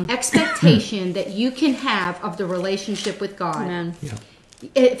another expectation that you can have of the relationship with God. Amen. Yeah.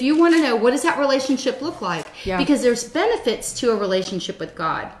 If you want to know, what does that relationship look like? Yeah. Because there's benefits to a relationship with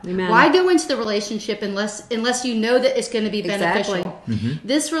God. Amen. Why go into the relationship unless you know that it's going to be Exactly. beneficial?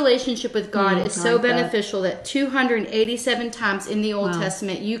 This relationship with God is so like that. beneficial that 287 times in the Old Wow.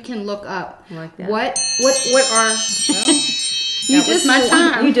 Testament you can look up I like that. what are. You That was my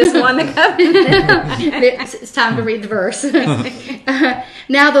time. You just won the covenant. It's time to read the verse.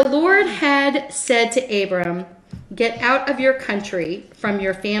 Now the Lord had said to Abram, "Get out of your country, from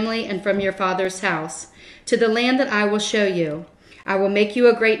your family, and from your father's house, to the land that I will show you. I will make you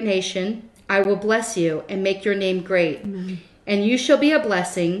a great nation. I will bless you and make your name great. And you shall be a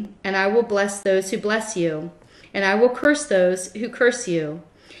blessing, and I will bless those who bless you, and I will curse those who curse you.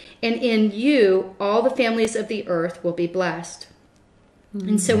 And in you all the families of the earth will be blessed."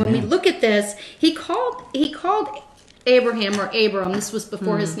 And so when we look at this, he called Abraham, or Abram, this was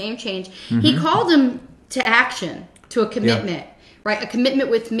before his name change, he called him to action, to a commitment, right? A commitment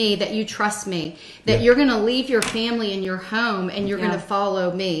with me that you trust me, that you're going to leave your family and your home and you're going to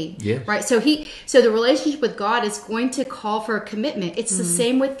follow me, right? So the relationship with God is going to call for a commitment. It's the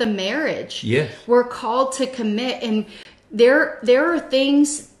same with the marriage. Yes. We're called to commit, and there are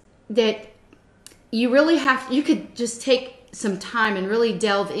things that you could just take some time and really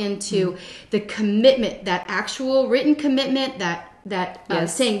delve into the commitment, that actual written commitment, that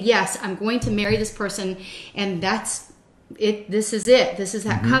saying, yes, I'm going to marry this person, and that's it. This is it. This is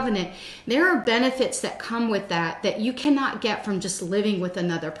that covenant. There are benefits that come with that you cannot get from just living with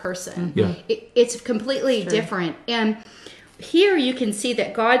another person. Yeah. It's completely different. And here you can see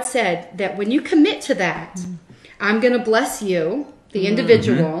that God said that when you commit to that, I'm going to bless you, the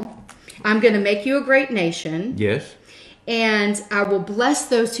individual. I'm going to make you a great nation. Yes. And I will bless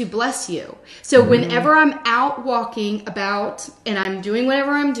those who bless you. So whenever I'm out walking about and I'm doing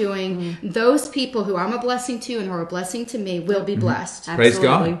whatever I'm doing, those people who I'm a blessing to and who are a blessing to me will be blessed. Praise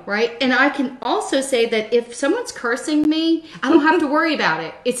God. Right? And I can also say that if someone's cursing me, I don't have to worry about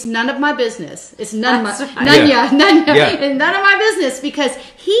it. It's none of my business. It's none of my business, because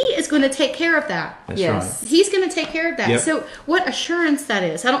he is going to take care of that. That's Yes. right. He's going to take care of that. Yep. So what assurance that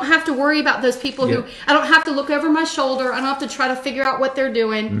is. I don't have to worry about those people who, I don't have to look over my shoulder. I don't have to try to figure out what they're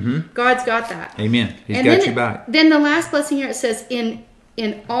doing. God's got that. Amen. He's And got then you back. Then the last blessing here, it says, in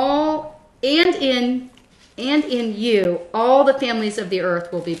all and in you, all the families of the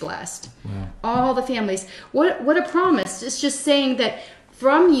earth will be blessed. Wow. All the families. What a promise. It's just saying that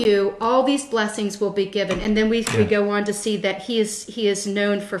from you, all these blessings will be given. And then we go on to see that he is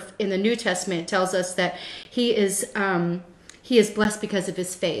known for, in the New Testament, it tells us that he is blessed because of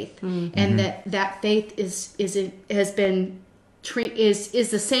his faith, and that faith is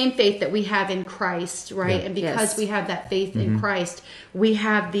the same faith that we have in Christ, right? Yeah. And because we have that faith in Christ, we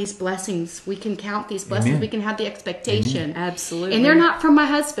have these blessings. We can count these blessings. Amen. We can have the expectation. Absolutely. And they're not from my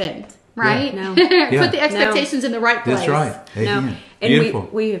husband, right? No. Put the expectations in the right place. That's right. Amen. No. And Beautiful.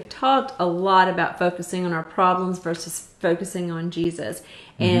 we have talked a lot about focusing on our problems versus focusing on Jesus.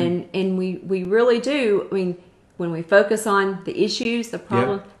 And we really do. I mean, when we focus on the issues, the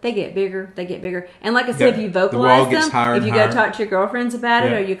problem, they get bigger. And like I said, if you The wall vocalize gets them, higher if and you higher. go talk to your girlfriends about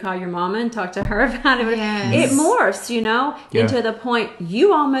it, Yeah. or you call your mama and talk to her about it, Yes. it morphs, Yeah. into the point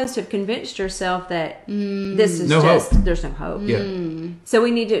you almost have convinced yourself that this is No hope. there's no hope. Yeah. So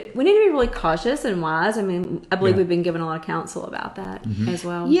we need to be really cautious and wise. I mean, I believe Yeah. we've been given a lot of counsel about that as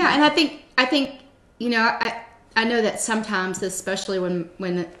well. Yeah, and I think I know that sometimes, especially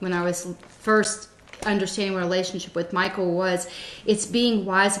when I was first understanding what a relationship with Michael was, it's being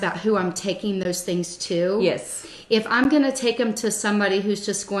wise about who I'm taking those things to. Yes. If I'm going to take them to somebody who's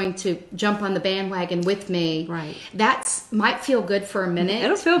just going to jump on the bandwagon with me, Right. That might feel good for a minute.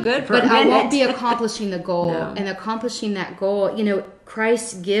 It'll feel good for but a minute. I won't be accomplishing the goal. No. And accomplishing that goal,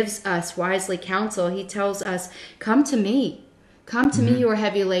 Christ gives us wisely counsel. He tells us, come to me. Come to me, you are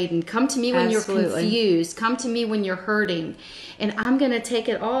heavy laden. Come to me when you're Absolutely. confused. Come to me when you're hurting. And I'm going to take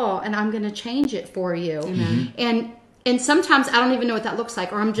it all and I'm going to change it for you. And sometimes I don't even know what that looks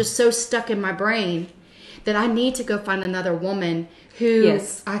like, or I'm just so stuck in my brain that I need to go find another woman who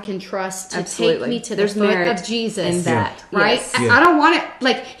Yes. I can trust to Absolutely. take me to There's the foot merit of Jesus. in that. Right? Yes. Yeah. I don't want it,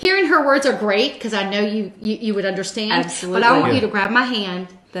 like, hearing her words are great because I know you would understand. Absolutely. But I want Yeah. you to grab my hand.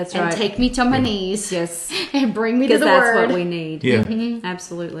 That's and right. take me to my knees. Yes. And bring me to Because the that's word. what we need. Yeah.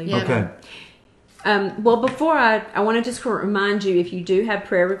 Absolutely. Yeah. Okay. Well, before I want to just remind you, if you do have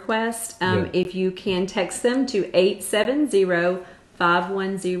prayer requests, if you can text them to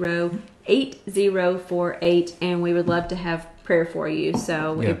 870-510-8255. 8048, and we would love to have prayer for you.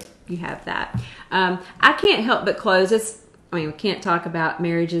 So Yeah. if you have that. I can't help but close. We can't talk about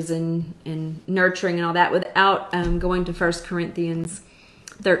marriages and nurturing and all that without going to 1 Corinthians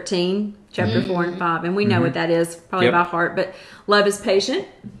 13, chapter 4 and 5. And we know what that is probably Yep. by heart. But love is patient.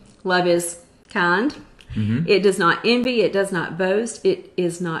 Love is kind. It does not envy. It does not boast. It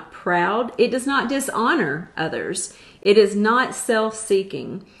is not proud. It does not dishonor others. It is not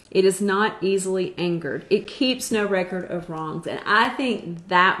self-seeking. It is not easily angered. It keeps no record of wrongs. And I think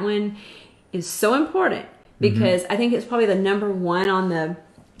that one is so important because I think it's probably the number one on the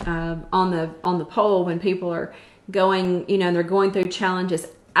poll when people are going, and they're going through challenges.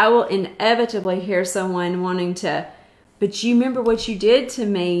 I will inevitably hear someone wanting to, but you remember what you did to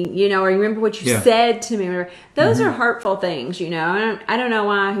me, or you remember what you said to me. Those are hurtful things, I don't know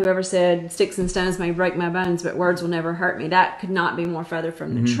why whoever said sticks and stones may break my bones, but words will never hurt me. That could not be more further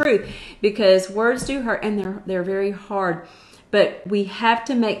from the truth, because words do hurt and they're very hard. But we have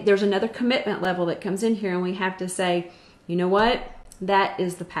to there's another commitment level that comes in here, and we have to say, you know what? That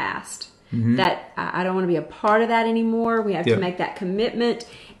is the past. That I don't want to be a part of that anymore. We have to make that commitment,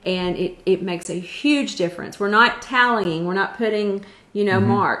 and it makes a huge difference. We're not tallying. We're not putting,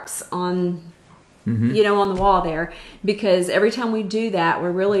 marks on, on the wall there, because every time we do that,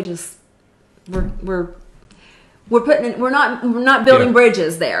 we're really just, we're not building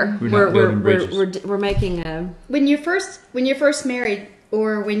bridges there. We're making a. When you're first married,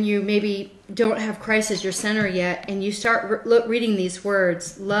 or when you maybe don't have Christ as your center yet, and you start reading these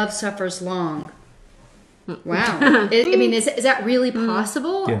words, love suffers long. Wow. Is that really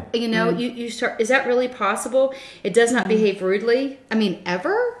possible? Yeah. You start, is that really possible? It does not behave rudely.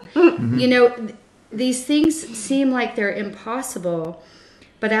 Ever? These things seem like they're impossible,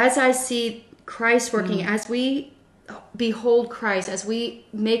 but as I see Christ working, as we behold Christ, as we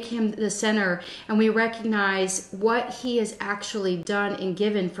make him the center, and we recognize what he has actually done and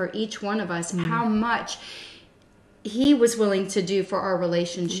given for each one of us, how much he was willing to do for our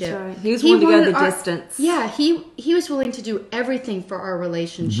relationship. That's right. He was willing to go the distance. Yeah, he was willing to do everything for our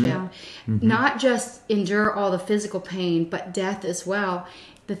relationship. Not just endure all the physical pain, but death as well.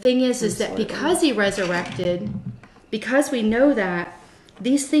 The thing is that because he resurrected, because we know that,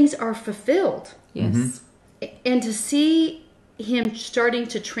 these things are fulfilled. Yes. And to see him starting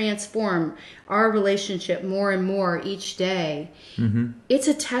to transform our relationship more and more each day, it's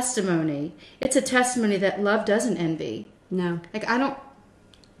a testimony. It's a testimony that love doesn't envy. No.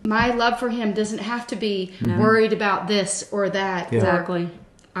 My love for him doesn't have to be worried about this or that. Yeah. Exactly.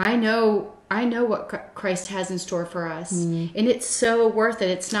 I know what Christ has in store for us, and it's so worth it.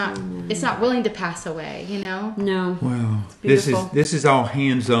 It's not willing to pass away, No. Wow. Beautiful. This is all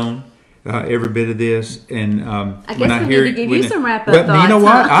hands on. Every bit of this, and I guess we need to give you some wrap-up thoughts. You know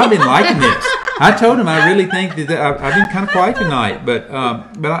what? I've been liking this. I told him I really think that I've been kind of quiet tonight, but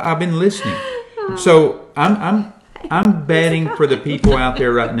I've been listening. So I'm batting for the people out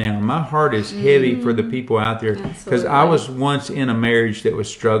there right now. My heart is heavy for the people out there, because I was once in a marriage that was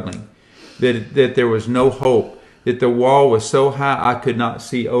struggling, that there was no hope, that the wall was so high I could not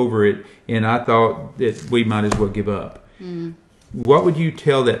see over it, and I thought that we might as well give up. What would you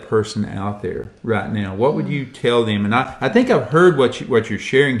tell that person out there right now? What would you tell them? And I think I've heard what you're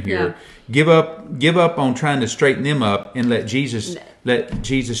sharing here. Yeah. Give up on trying to straighten them up, and let Jesus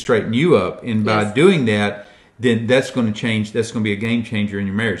straighten you up. And by doing that, then that's going to change. That's going to be a game changer in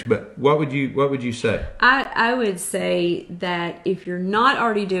your marriage. But what would you say? I would say that if you're not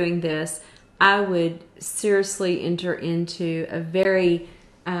already doing this, I would seriously enter into a very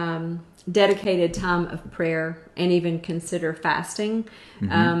dedicated time of prayer, and even consider fasting,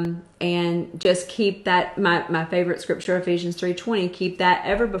 and just keep that, my favorite scripture, Ephesians 3:20, keep that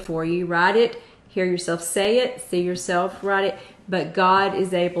ever before you. Write it, hear yourself say it, see yourself write it. But God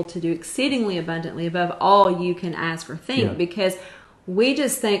is able to do exceedingly abundantly above all you can ask or think, because we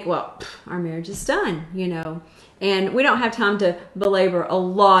just think, well, our marriage is done, and we don't have time to belabor a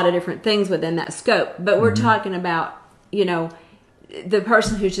lot of different things within that scope. But we're talking about, the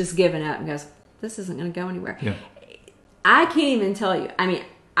person who's just given up and goes, this isn't going to go anywhere. Yeah. I can't even tell you.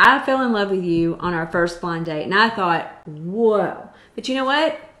 I fell in love with you on our first blind date, and I thought, whoa. But you know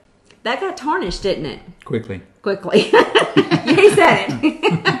what? That got tarnished, didn't it? Quickly. He said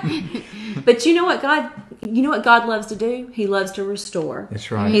it. But you know what God loves to do? He loves to restore. That's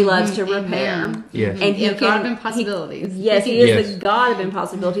right. He loves to repair. Yes. And He God of impossibilities. He is the God of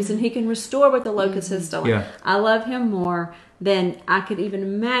impossibilities, and he can restore what the locust has stolen. Yeah. I love him more than I could even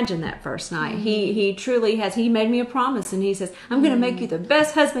imagine that first night. He truly has. He made me a promise, and he says, I'm going to make you the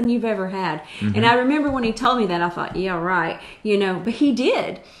best husband you've ever had. And I remember when he told me that, I thought, yeah, right. But he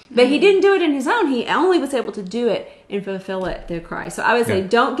did. But he didn't do it in his own. He only was able to do it and fulfill it through Christ. So I would say,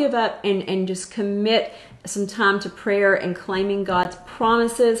 don't give up, and just commit some time to prayer and claiming God's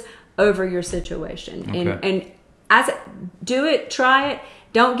promises over your situation. And I said, do it, try it.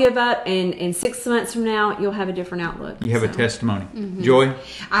 Don't give up, and 6 months from now, you'll have a different outlook. You have a testimony. Joy?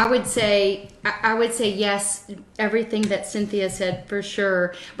 I would say yes, everything that Cynthia said for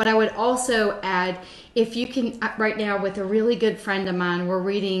sure. But I would also add, if you can, right now with a really good friend of mine, we're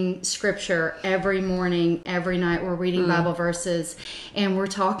reading scripture every morning, every night. We're reading Bible verses, and we're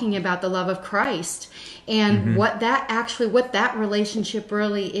talking about the love of Christ and what that relationship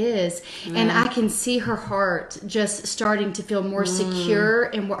really is. And I can see her heart just starting to feel more secure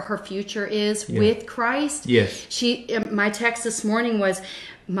in what her future is with Christ. Yes. My text this morning was,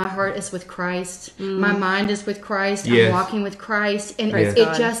 my heart is with Christ. My mind is with Christ. Yes. I'm walking with Christ. And Praise it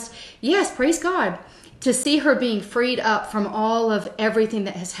God. just, praise God. To see her being freed up from all of everything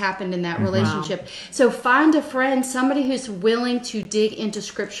that has happened in that relationship. So find a friend, somebody who's willing to dig into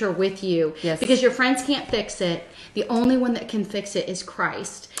scripture with you. Yes. Because your friends can't fix it. The only one that can fix it is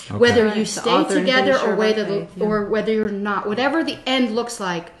Christ. Okay. Whether you The stay author and together finisher or of our whether, faith, or whether you're not. Whatever the end looks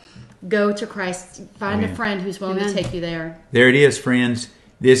like, go to Christ. Find Amen. a friend who's willing to take you there. There it is, friends.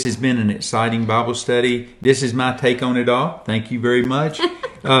 This has been an exciting Bible study. This is my take on it all. Thank you very much.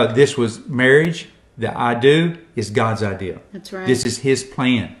 This was marriage. The I do is God's idea. That's right. This is His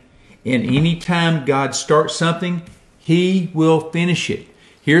plan. And anytime God starts something, He will finish it.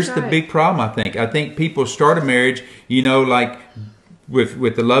 Here's the big problem, I think. I think people start a marriage, like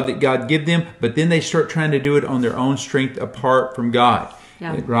with the love that God give them, but then they start trying to do it on their own strength apart from God.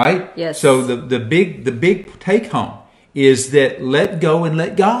 Yeah. Right? Yes. So the big take home is that let go and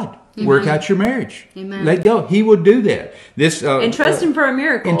let God work out your marriage. Amen. Let go. He will do that. And trust Him for a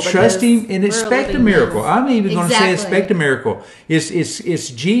miracle. And trust Him and we're expect a living miracle. this. I'm even going to say Exactly. expect a miracle. It's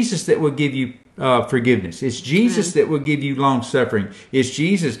Jesus that will give you forgiveness. It's Jesus that will give you long suffering. It's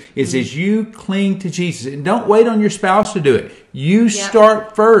Jesus. It's as you cling to Jesus. And don't wait on your spouse to do it. You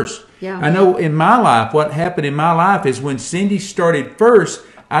start first. Yeah. I know in my life, what happened in my life is when Cindy started first,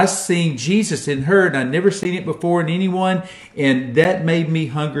 I seen Jesus in her, and I'd never seen it before in anyone, and that made me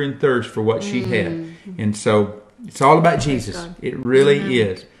hunger and thirst for what she had. And so it's all about Jesus. God. It really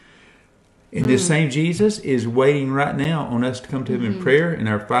is. And this same Jesus is waiting right now on us to come to Him in prayer. In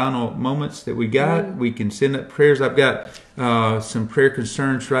our final moments that we got, we can send up prayers. I've got some prayer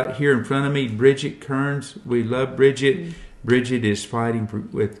concerns right here in front of me. Bridget Kearns, we love Bridget. Bridget is fighting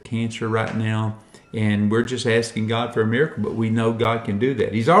with cancer right now. And we're just asking God for a miracle, but we know God can do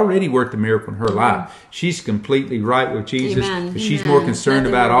that. He's already worked a miracle in her life. She's completely right with Jesus. Amen. But she's Amen. more concerned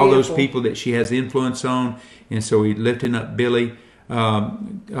Nothing about more all those beautiful. people that she has influence on. And so we're lifting up Billy,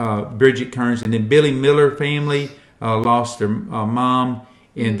 Bridget Kearns, and then Billy Miller family lost their mom.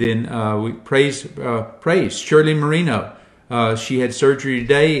 And then we praise Shirley Marino. She had surgery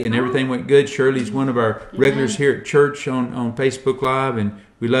today, and everything went good. Shirley's one of our regulars here at church on Facebook Live, and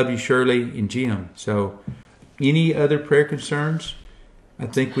we love you, Shirley and Jim. So, any other prayer concerns? I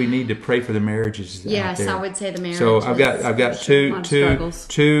think we need to pray for the marriages. Yes, out there. I would say the marriage. So I've got lot of struggles.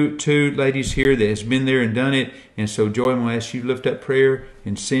 two ladies here that has been there and done it, and so Joy, I'm going to ask you to lift up prayer,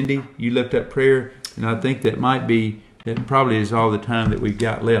 and Cindy, you lift up prayer, and I think that probably is all the time that we've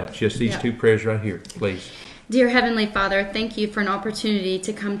got left. Just these two prayers right here, please. Dear Heavenly Father, thank you for an opportunity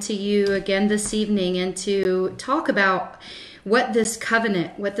to come to you again this evening and to talk about what this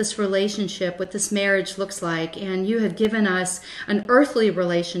covenant, what this relationship, what this marriage looks like. And you have given us an earthly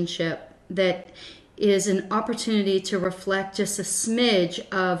relationship that is an opportunity to reflect just a smidge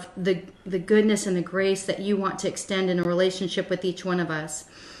of the goodness and the grace that you want to extend in a relationship with each one of us.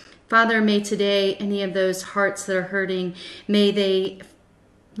 Father, may today any of those hearts that are hurting, may they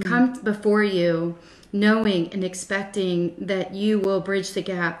come before you knowing and expecting that you will bridge the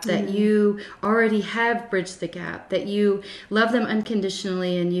gap, that you already have bridged the gap, that you love them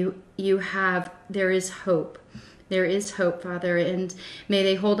unconditionally, and there is hope. There is hope, Father, and may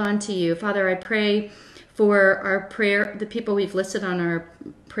they hold on to you. Father, I pray for the people we've listed on our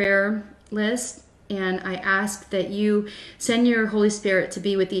prayer list, and I ask that you send your Holy Spirit to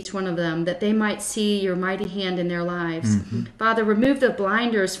be with each one of them, that they might see your mighty hand in their lives. Father, remove the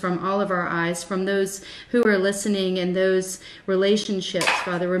blinders from all of our eyes, from those who are listening and those relationships.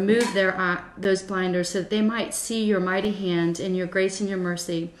 Father, remove those blinders so that they might see your mighty hand and your grace and your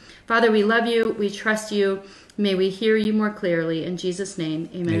mercy. Father, we love you. We trust you. May we hear you more clearly. In Jesus' name,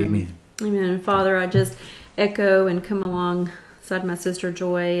 amen. Amen. Amen. Father, I just echo and come alongside my sister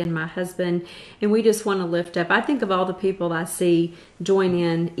Joy and my husband, and we just want to lift up. I think of all the people I see join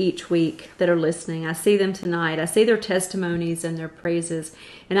in each week that are listening. I see them tonight. I see their testimonies and their praises,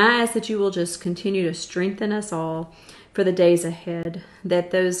 and I ask that you will just continue to strengthen us all for the days ahead,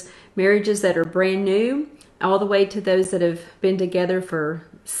 that those marriages that are brand new, all the way to those that have been together for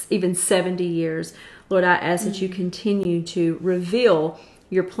even 70 years, Lord, I ask that you continue to reveal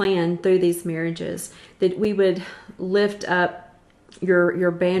your plan through these marriages, that we would lift up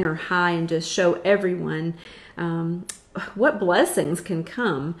your banner high and just show everyone what blessings can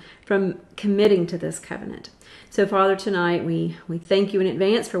come from committing to this covenant. So, Father, tonight we thank you in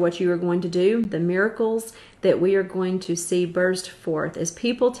advance for what you are going to do, the miracles that we are going to see burst forth as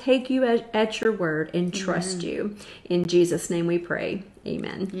people take you at your word and trust you. In Jesus' name we pray.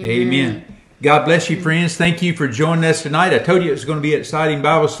 Amen. Amen. God bless you, friends. Thank you for joining us tonight. I told you it was going to be an exciting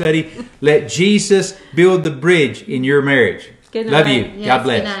Bible study. Let Jesus build the bridge in your marriage. Good night. Love you. Yes, God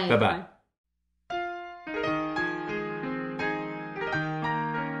bless. good night. Bye-bye.